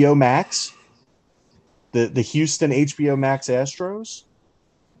 HBO Max, the Houston HBO Max Astros.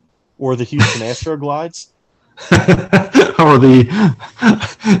 or the Houston Astro glides. Or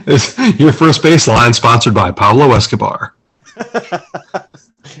your first baseline sponsored by Pablo Escobar.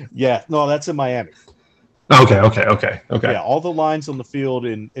 Yeah, no, that's in Miami. Okay. Yeah, all the lines on the field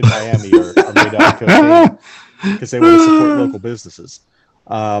in Miami are made out of cocaine because they want to support local businesses.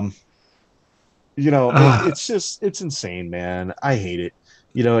 Um, it's insane, man. I hate it.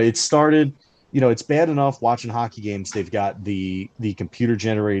 It started. It's bad enough watching hockey games. They've got the computer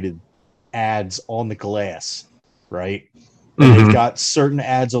generated ads on the glass, right? And they've got certain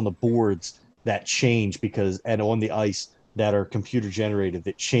ads on the boards that change and on the ice that are computer generated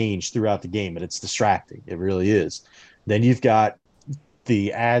that change throughout the game, and it's distracting. It really is. Then you've got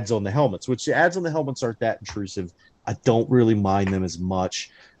the ads on the helmets, which the ads on the helmets aren't that intrusive. I don't really mind them as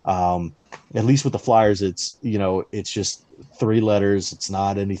much. At least with the Flyers, it's just 3 letters. It's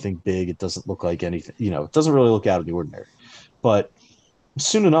not anything big. It doesn't look like anything. It doesn't really look out of the ordinary. But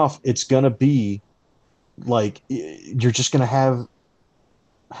soon enough, it's gonna be like you're just gonna have.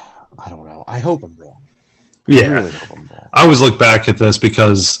 I don't know. I hope I'm wrong. Yeah, really hope I'm wrong. I always look back at this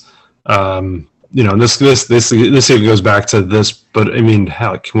because. This even goes back to this, but I mean,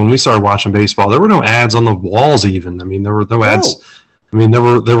 heck, when we started watching baseball, there were no ads on the walls. Even, I mean, there were no ads. I mean, there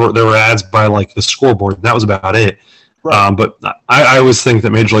were ads by like the scoreboard. And that was about it. Right. But I always think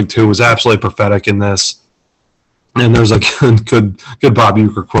that Major League 2 was absolutely prophetic in this. And there's a good Bob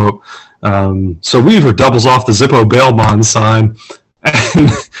Uecker quote. So Weaver doubles off the Zippo bail bond sign. But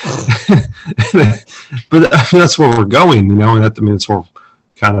I mean, that's where we're going, and it's where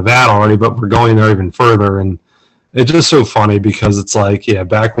kind of at already, but we're going there even further. And it's just so funny because it's like, yeah,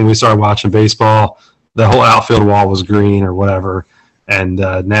 back when we started watching baseball, the whole outfield wall was green or whatever. And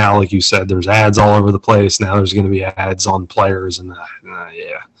now, like you said, there's ads all over the place. Now there's going to be ads on players, and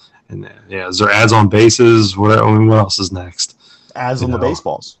is there ads on bases? What else is next? Ads on the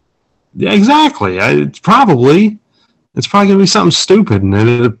baseballs. Yeah, exactly. It's probably going to be something stupid,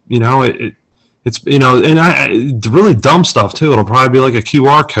 and it's and really dumb stuff too. It'll probably be like a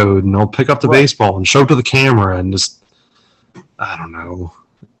QR code, and they'll pick up the baseball and show it to the camera, and just I don't know.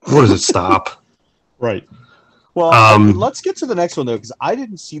 Where does it stop? Right. Well, let's get to the next one though, because I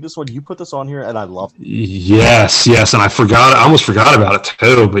didn't see this one. You put this on here, and I loved it. Yes, and I almost forgot about it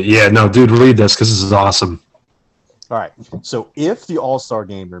too. But yeah, no, dude, read this because this is awesome. All right. So if the All-Star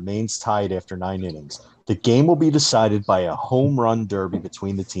game remains tied after 9 innings, the game will be decided by a home run derby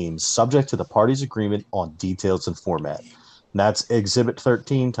between the teams, subject to the parties' agreement on details and format. And that's Exhibit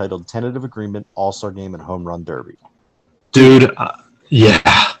 13, titled Tentative Agreement, All-Star Game and Home Run Derby. Dude,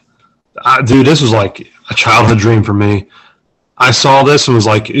 yeah. Dude, this was like a childhood dream for me. I saw this and was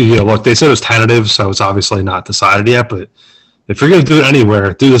like, look, they said it was tentative, so it's obviously not decided yet, but if you're going to do it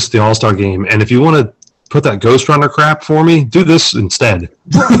anywhere, do this at the All-Star Game. And if you want to put that Ghost Runner crap for me, do this instead.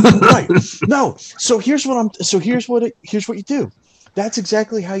 Right. No. So here's what you do. That's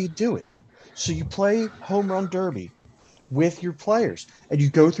exactly how you do it. So you play home run derby with your players and you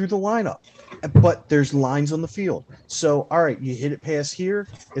go through the lineup, but there's lines on the field. So, all right, you hit it past here,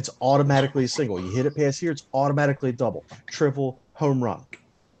 it's automatically a single. You hit it past here, it's automatically a double, triple, home run,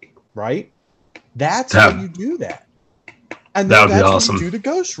 right? That's how you do that. And then that's awesome. How you do the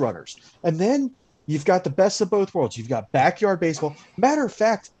Ghost Runners. And then you've got the best of both worlds. You've got backyard baseball. Matter of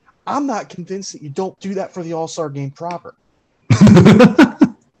fact, I'm not convinced that you don't do that for the All-Star game proper.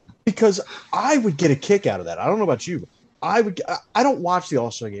 Because I would get a kick out of that. I don't know about you. I don't watch the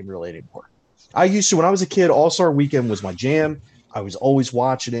All-Star game really anymore. I used to when I was a kid. All-Star weekend was my jam. I was always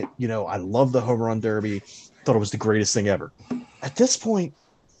watching it. I love the home run derby. Thought it was the greatest thing ever. At this point,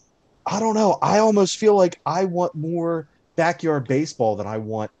 I don't know. I almost feel like I want more backyard baseball than I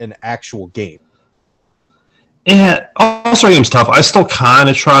want an actual game. Yeah, All-Star game's tough. I still kind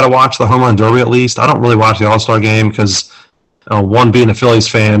of try to watch the home run derby at least. I don't really watch the All-Star game because, one, being a Phillies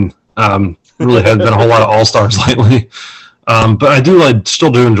fan, really hasn't been a whole lot of All-Stars lately. But I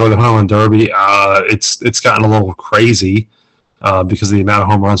still do enjoy the home run derby. It's gotten a little crazy because of the amount of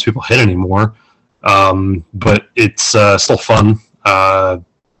home runs people hit anymore. But it's still fun.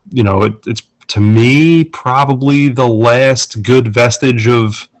 It's to me probably the last good vestige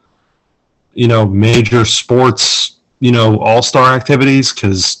of major sports, all-star activities,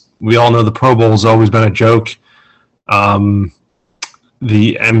 because we all know the Pro Bowl has always been a joke.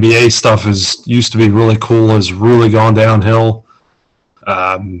 The NBA stuff used to be really cool, has really gone downhill.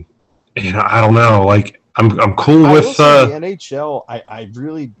 I don't know. Like, I'm cool with the NHL. I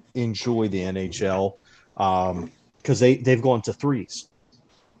really enjoy the NHL because they've gone to threes.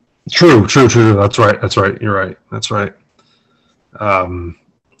 True. That's right. You're right. That's right.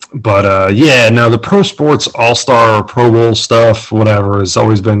 yeah, no, the pro sports all-star or Pro Bowl stuff, whatever, has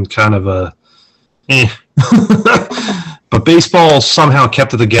always been kind of a eh. But baseball somehow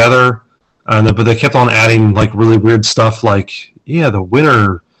kept it together, but they kept on adding like really weird stuff like, yeah, the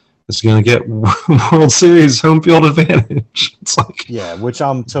winner is going to get World Series home field advantage. It's like, yeah, which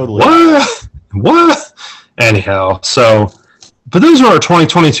I'm totally what? Anyhow, so, but those are our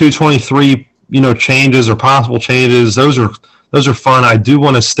 2022-23, changes or possible changes. Those are fun. I do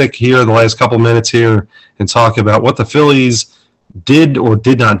want to stick here the last couple minutes here and talk about what the Phillies did or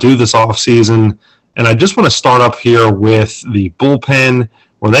did not do this offseason. And I just want to start up here with the bullpen,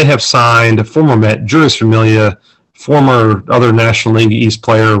 where they have signed former Met Juris Familia, former other National League East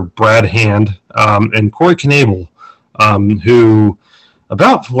player Brad Hand, and Corey Knebel, who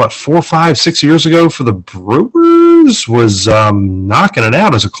about 4, 5, 6 years ago for the Brewers was knocking it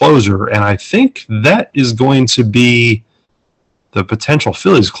out as a closer. And I think that is going to be the potential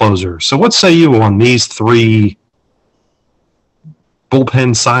Phillies closer. So what say you on these 3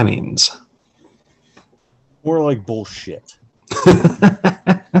 bullpen signings? More like bullshit.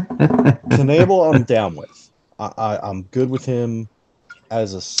 Knebel, I'm down with. I'm good with him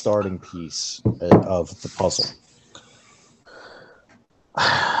as a starting piece of the puzzle.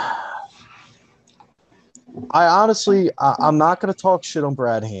 I'm not going to talk shit on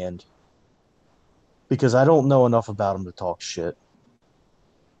Brad Hand because I don't know enough about him to talk shit.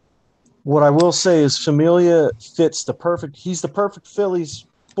 What I will say is Familia fits he's the perfect Phillies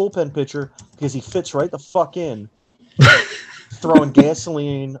bullpen pitcher because he fits right the fuck in, throwing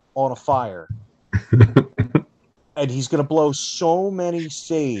gasoline on a fire. And he's going to blow so many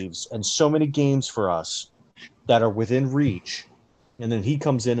saves and so many games for us that are within reach. And then he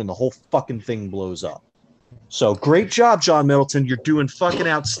comes in and the whole fucking thing blows up. So great job, John Middleton. You're doing fucking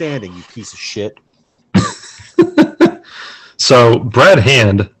outstanding, you piece of shit. So Brad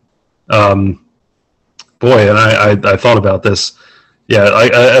Hand, boy, and I thought about this. Yeah,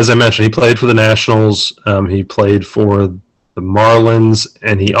 as I mentioned, he played for the Nationals. He played for the Marlins,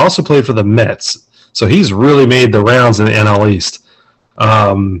 and he also played for the Mets. So he's really made the rounds in the NL East.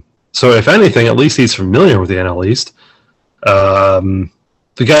 So if anything, at least he's familiar with the NL East. The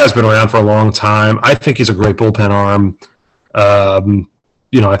guy's been around for a long time. I think he's a great bullpen arm.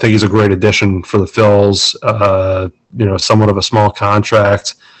 I think he's a great addition for the Phils. Somewhat of a small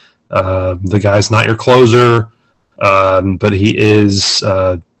contract. The guy's not your closer, but he is,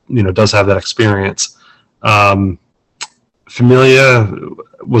 does have that experience. Familia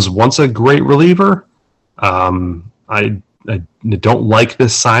was once a great reliever. I don't like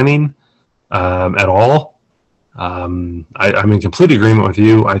this signing at all. I'm in complete agreement with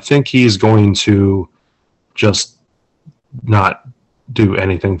you. I think he's going to just not do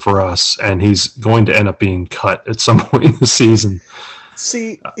anything for us, and he's going to end up being cut at some point in the season.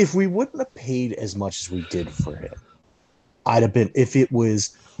 See, if we wouldn't have paid as much as we did for him, I'd have been, if it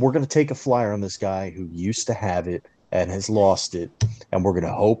was, we're going to take a flyer on this guy who used to have it and has lost it, and we're going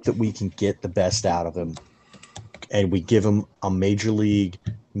to hope that we can get the best out of him, and we give him a major league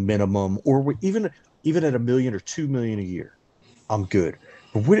minimum, or even at $1 million or $2 million a year, I'm good.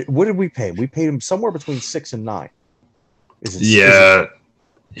 But what did we pay? We paid him somewhere between 6 and 9. Is it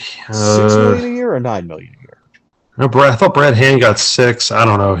 6 million a year or 9 million a year? No, I thought Brad Hand got 6. I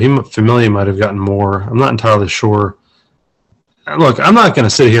don't know. Familia might have gotten more. I'm not entirely sure. Look, I'm not going to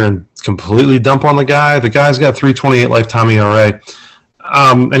sit here and completely dump on the guy. The guy's got 3.28 lifetime ERA,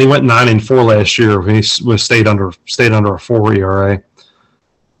 and he went 9-4 last year. He stayed under a 4 ERA.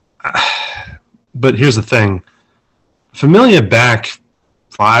 But here's the thing: Familia back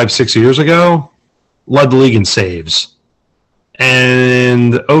 5-6 years ago led the league in saves,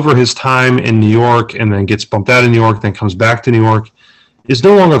 and over his time in New York, and then gets bumped out of New York, then comes back to New York, is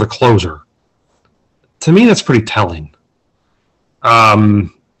no longer the closer. To me, that's pretty telling. I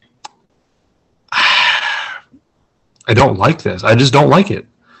don't like this. I just don't like it.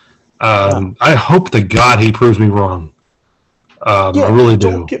 I hope to God he proves me wrong. I really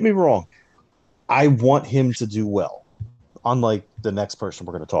do. Don't get me wrong. I want him to do well. Unlike the next person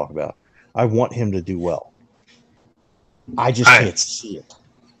we're going to talk about. I want him to do well. I just can't see it.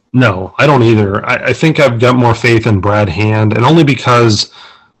 No, I don't either. I think I've got more faith in Brad Hand, and only because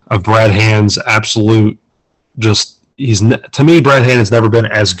of Brad Hand's absolute to me, Brad Hand has never been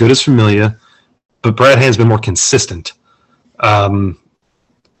as good as Familia, but Brad Hand's been more consistent. And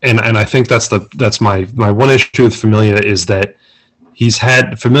I think that's my one issue with Familia is that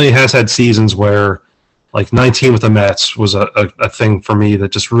Familia has had seasons where like 19 with the Mets was a thing for me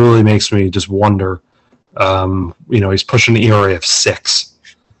that just really makes me just wonder. He's pushing an ERA of 6.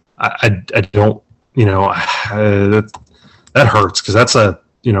 I don't, that hurts because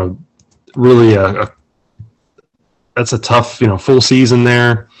really that's a tough, full season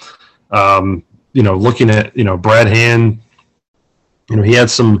there. Looking at, Brad Hand, he had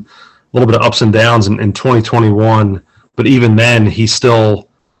some little bit of ups and downs in 2021, but even then he still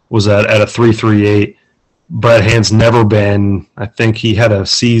was at a 3.38. Brad Hand's never been, I think he had a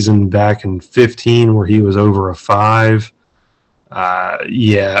season back in 15 where he was over a 5. In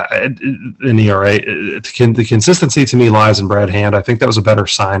ERA. The consistency to me lies in Brad Hand. I think that was a better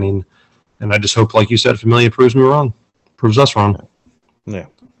signing. And I just hope, like you said, Familia proves me wrong. Proves us wrong. Yeah.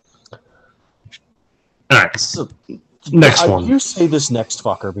 All right. So, next one. You say this next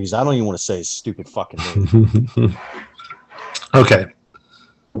fucker because I don't even want to say his stupid fucking name. Okay.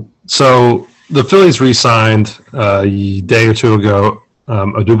 So the Phillies re-signed a day or two ago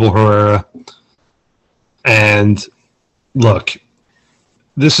Odubel Herrera. And look,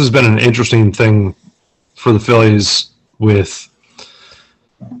 this has been an interesting thing for the Phillies with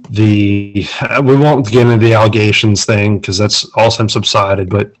we won't get into the allegations thing because that's all since subsided,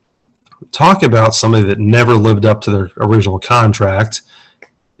 but talk about somebody that never lived up to their original contract.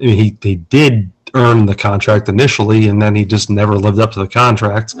 I mean, he did earn the contract initially, and then he just never lived up to the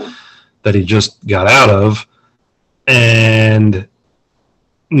contract that he just got out of. And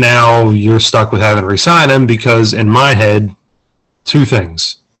now you're stuck with having to re-sign him because, in my head, two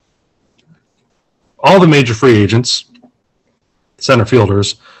things. All the major free agents, center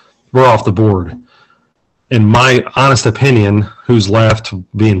fielders, were off the board. In my honest opinion, who's left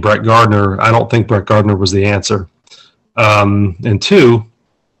being Brett Gardner, I don't think Brett Gardner was the answer. And two,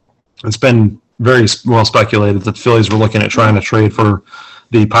 it's been very well speculated that the Phillies were looking at trying to trade for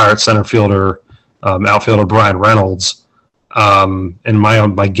the Pirates center fielder, outfielder Brian Reynolds. And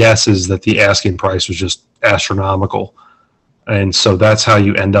my guess is that the asking price was just astronomical. And so that's how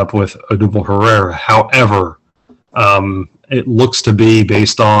you end up with Odubel Herrera. However, it looks to be,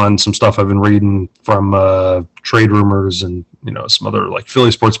 based on some stuff I've been reading from trade rumors and some other like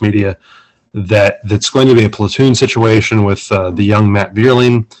Philly sports media, that's going to be a platoon situation with the young Matt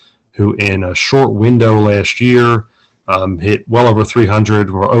Vierling, who in a short window last year hit well over 300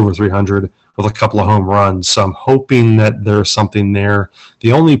 or over 300 with a couple of home runs. So I'm hoping that there's something there.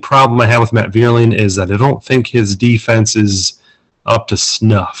 The only problem I have with Matt Vierling is that I don't think his defense is up to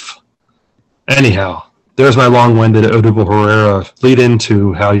snuff. Anyhow, there's my long-winded Odubel Herrera lead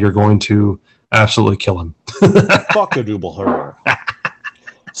into how you're going to absolutely kill him. Fuck Odubel Herrera.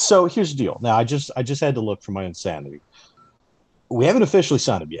 So here's the deal. Now, I just had to look for my insanity. We haven't officially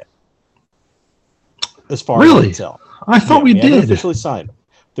signed him yet. As far as I can tell. I thought we did. Haven't officially signed him.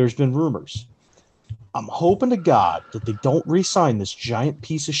 There's been rumors. I'm hoping to God that they don't re-sign this giant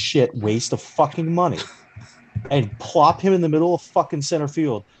piece of shit waste of fucking money and plop him in the middle of fucking center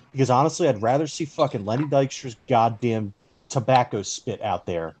field. Because honestly, I'd rather see fucking Lenny Dykstra's goddamn tobacco spit out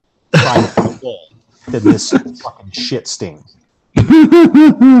there trying to put a ball than this fucking shit sting.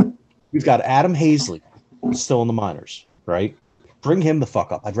 We've got Adam Hazley still in the minors, right? Bring him the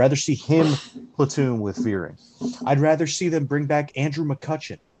fuck up. I'd rather see him platoon with Veering. I'd rather see them bring back Andrew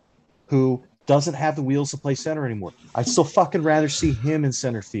McCutchen, who doesn't have the wheels to play center anymore. I'd still fucking rather see him in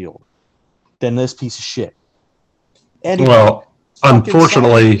center field than this piece of shit. Anyway, well,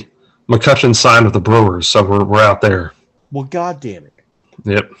 unfortunately, McCutchen signed with the Brewers, so we're out there. Well, God damn it.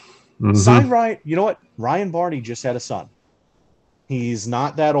 Yep. Mm-hmm. Sign Ryan. You know what? Ryan Barney just had a son. He's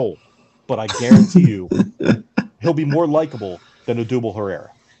not that old, but I guarantee you he'll be more likable than Odubel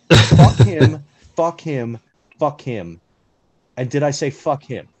Herrera. Fuck him, fuck him, fuck him. And did I say fuck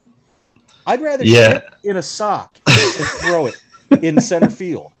him? I'd rather shit in a sock and throw it in center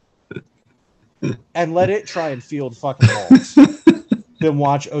field and let it try and field fucking balls than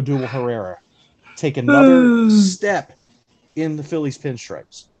watch Odubel Herrera take another step in the Phillies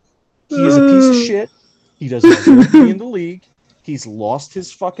pinstripes. He is a piece of shit. He doesn't deserve to be in the league. He's lost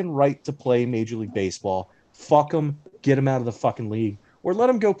his fucking right to play Major League Baseball. Fuck him. Get him out of the fucking league, or let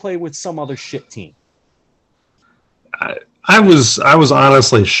him go play with some other shit team. I was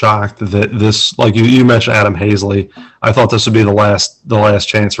honestly shocked that this, like you mentioned, Adam Hazley. I thought this would be the last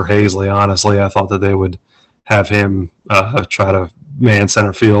chance for Hazley. Honestly, I thought that they would have him try to man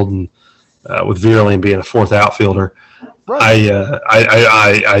center field, and with Vierling being a fourth outfielder. Right.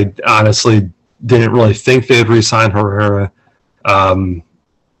 I honestly didn't really think they'd re-sign Herrera.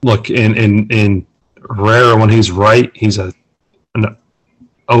 Look, in Herrera, when he's right, he's an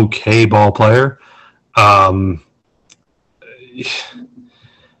okay ball player. I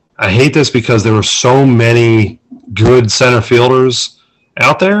hate this because there were so many good center fielders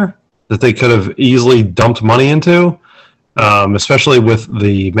out there that they could have easily dumped money into, especially with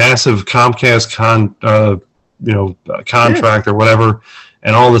the massive Comcast contract or whatever.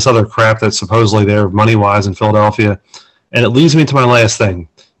 and all this other crap that's supposedly there money-wise in Philadelphia. And it leads me to my last thing.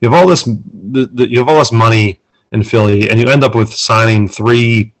 You have all this, you have all this money in Philly, and you end up with signing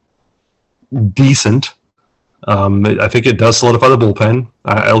 3 decent. I think it does solidify the bullpen,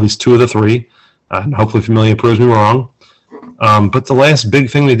 at least 2 of the 3. And hopefully Familia proves me wrong. But the last big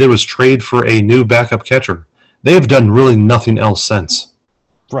thing they did was trade for a new backup catcher. They have done really nothing else since.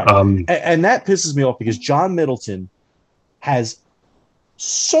 Right. And that pisses me off because John Middleton has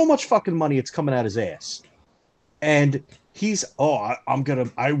so much fucking money it's coming out his ass. And he's, I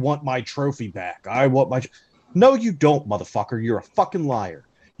want my trophy back. No, you don't, motherfucker. You're a fucking liar.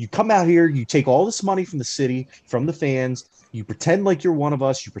 You come out here, you take all this money from the city, from the fans, you pretend like you're one of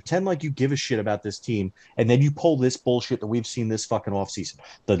us, you pretend like you give a shit about this team, and then you pull this bullshit that we've seen this fucking offseason.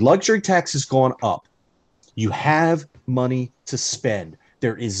 The luxury tax has gone up. You have money to spend.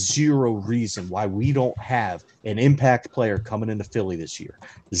 There is zero reason why we don't have an impact player coming into Philly this year.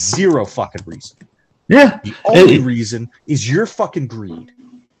 Zero fucking reason. Yeah. The only reason is your fucking greed.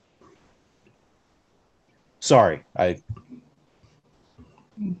 Sorry,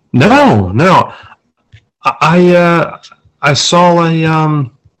 No. I saw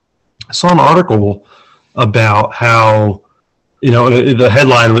an article about how, the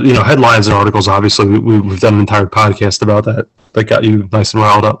headline, headlines and articles. Obviously, we've done an entire podcast about that got you nice and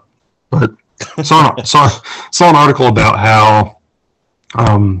riled up. But saw an article about how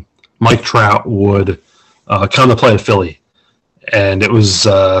Mike Trout would come to play at Philly, and it was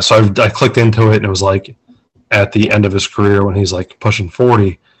so I clicked into it, and it was like at the end of his career when he's like pushing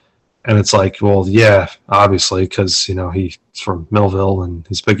 40. And it's like, well, yeah, obviously, because, he's from Millville and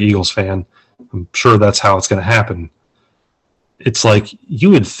he's a big Eagles fan. I'm sure that's how it's going to happen. It's like, you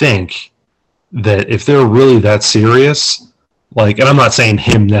would think that if they're really that serious, like, and I'm not saying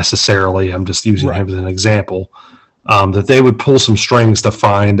him necessarily, I'm just using him as an example, that they would pull some strings to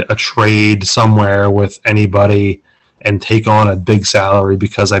find a trade somewhere with anybody and take on a big salary,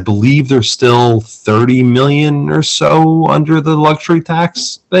 because I believe there's still $30 million or so under the luxury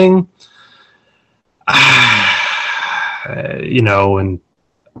tax thing. And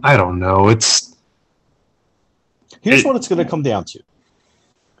I don't know. Here's what it's going to come down to.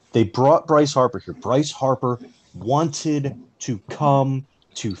 They brought Bryce Harper here. Bryce Harper wanted to come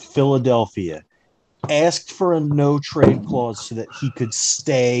to Philadelphia, asked for a no-trade clause so that he could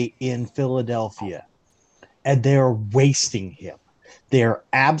stay in Philadelphia. And they're wasting him. They're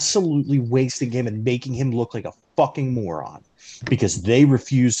absolutely wasting him and making him look like a fucking moron because they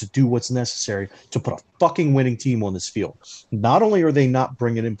refuse to do what's necessary to put a fucking winning team on this field. Not only are they not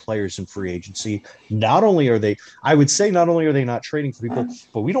bringing in players in free agency, not only are they not trading for people,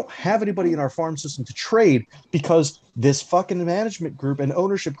 but we don't have anybody in our farm system to trade because this fucking management group and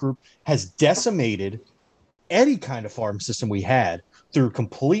ownership group has decimated any kind of farm system we had through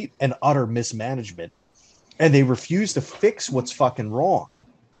complete and utter mismanagement. And they refuse to fix what's fucking wrong.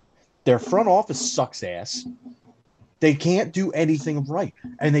 Their front office sucks ass. They can't do anything right.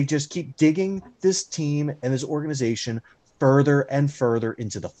 And they just keep digging this team and this organization further and further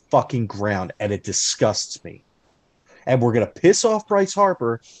into the fucking ground. And it disgusts me. And we're going to piss off Bryce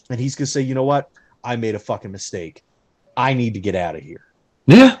Harper. And he's going to say, you know what? I made a fucking mistake. I need to get out of here.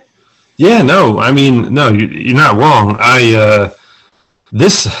 Yeah. Yeah, no. I mean, no, you're not wrong.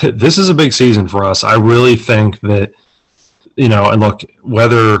 This is a big season for us. I really think that, and look,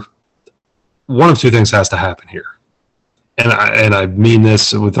 whether one of 2 things has to happen here. And I mean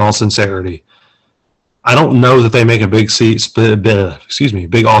this with all sincerity. I don't know that they make a big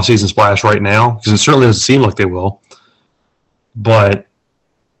off-season splash right now, because it certainly doesn't seem like they will. But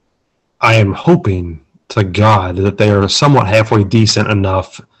I am hoping to God that they are somewhat halfway decent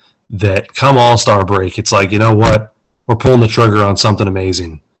enough that come All-Star break, it's like, you know what? We're pulling the trigger on something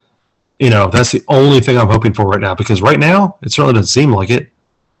amazing. That's the only thing I'm hoping for right now, because right now it certainly doesn't seem like it.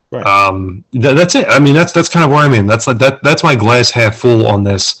 Right. That's it. I mean, that's kind of where I'm in. That's my glass half full on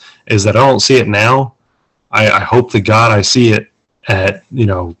this, is that I don't see it now. I hope to God I see it at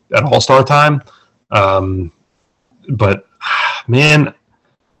All-Star time. But man,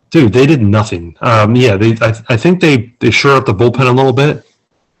 dude, they did nothing. I think they shore up the bullpen a little bit,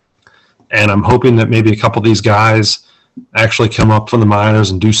 and I'm hoping that maybe a couple of these guys actually come up from the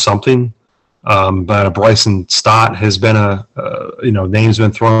minors and do something. But Bryson Stott has been name's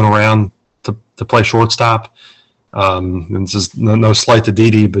been thrown around to play shortstop. And this is no slight to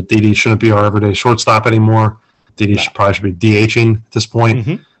Didi, but Didi shouldn't be our everyday shortstop anymore. Didi should be DHing at this point.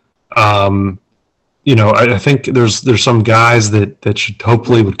 Mm-hmm. I think there's some guys that should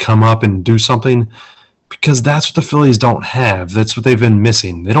hopefully would come up and do something. because that's what the Phillies don't have. That's what they've been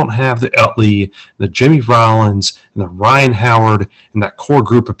missing. They don't have the Utley, the Jimmy Rollins, and the Ryan Howard, and that core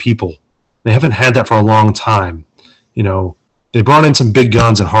group of people. They haven't had that for a long time. They brought in some big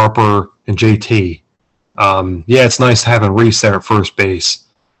guns in Harper and JT. Yeah, it's nice having Reese there at first base.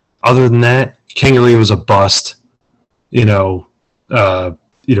 Other than that, Kingery was a bust. The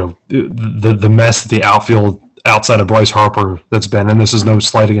mess that the outfield outside of Bryce Harper that's been, and this is no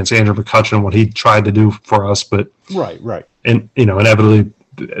slight against Andrew McCutchen and what he tried to do for us, but right, and inevitably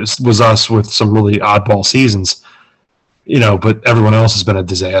was us with some really oddball seasons. But everyone else has been a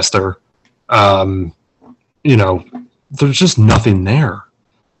disaster. There's just nothing there,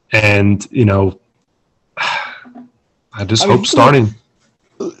 and I just hope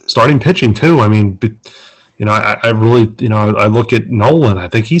starting pitching too. I mean, I really, I look at Nolan. I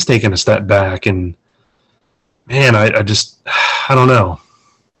think he's taken a step back, and man, I don't know.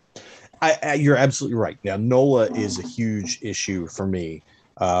 You're absolutely right. Now, Nola is a huge issue for me,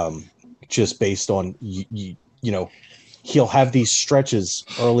 just based on he'll have these stretches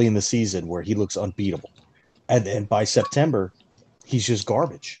early in the season where he looks unbeatable, and then by September, he's just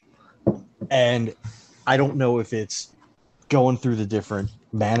garbage. And I don't know if it's going through the different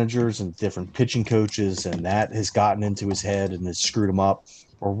managers and different pitching coaches, and that has gotten into his head and has screwed him up,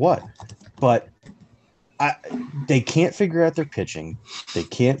 or what. But they can't figure out their pitching. They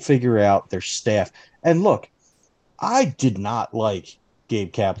can't figure out their staff. And look, I did not like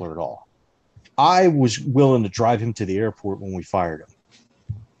Gabe Kapler at all. I was willing to drive him to the airport when we fired him.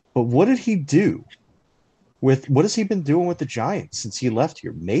 But what did he do? What has he been doing with the Giants since he left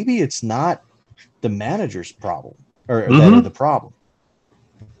here? Maybe it's not the manager's problem or that are the problem,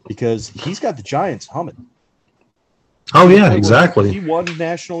 because he's got the Giants humming. Oh yeah, exactly. He won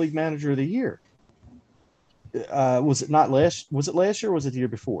National League Manager of the Year. Was it last year or was it the year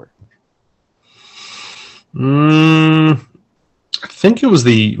before? I think it was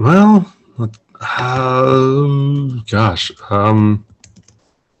gosh.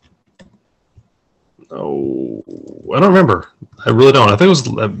 Oh, I don't remember. I really don't. I think it was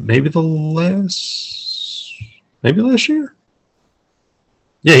maybe last year.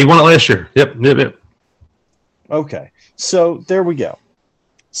 Yeah, he won it last year. Yep. Okay, so there we go.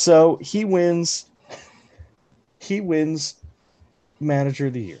 So he wins Manager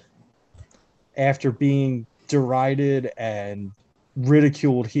of the Year after being derided and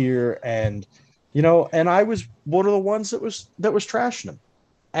ridiculed here, and I was one of the ones that was trashing him.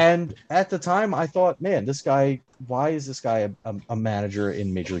 And at the time, I thought, man, this guy, why is this guy a manager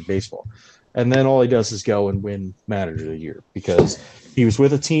in Major League Baseball? And then all he does is go and win Manager of the Year, because he was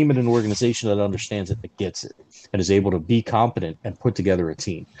with a team and an organization that understands it, that gets it, and is able to be competent and put together a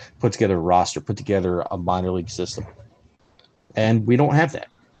team, put together a roster, put together a minor league system. And we don't have that.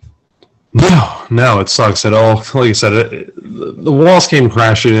 No, it sucks at all. Like I said, the walls came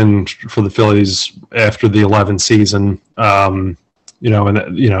crashing in for the Phillies after the 11th season.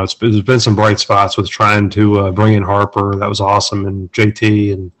 There's been some bright spots with trying to bring in Harper. That was awesome, and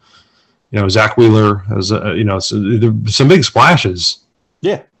JT, and Zach Wheeler. As some big splashes.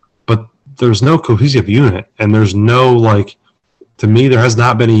 Yeah, but there's no cohesive unit, and there's no to me, there has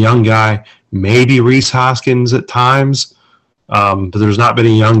not been a young guy. Maybe Reese Hoskins at times, but there's not been a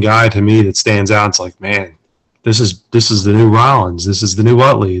young guy to me that stands out. It's like, man, this is the new Rollins. This is the new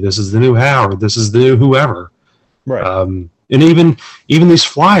Utley. This is the new Howard. This is the new whoever. Right. And even these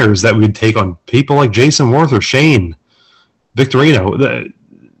flyers that we'd take on people like Jason Worth or Shane Victorino,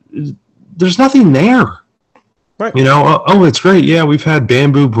 there's nothing there. Right. It's great. Yeah, we've had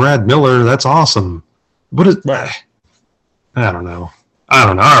Bamboo Brad Miller. That's awesome. What is? Right. I don't know.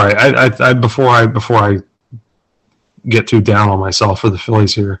 All right. I before I get too down on myself for the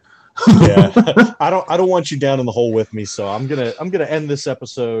Phillies here. Yeah, I don't want you down in the hole with me. So I'm gonna end this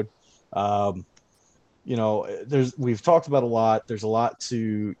episode. We've talked about a lot. There's a lot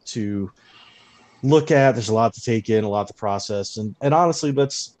to look at. There's a lot to take in, a lot to process. And honestly,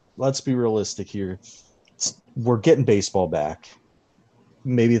 let's be realistic here. We're getting baseball back.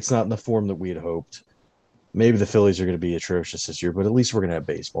 Maybe it's not in the form that we had hoped. Maybe the Phillies are going to be atrocious this year, but at least we're going to have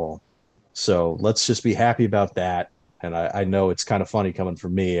baseball. So let's just be happy about that. And I know it's kind of funny coming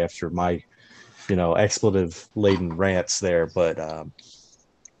from me after my, expletive-laden rants there. But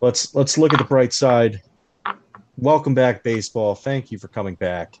let's look at the bright side. Welcome back, baseball. Thank you for coming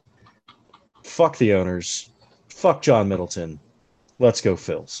back. Fuck the owners. Fuck John Middleton. Let's go,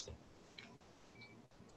 Phils.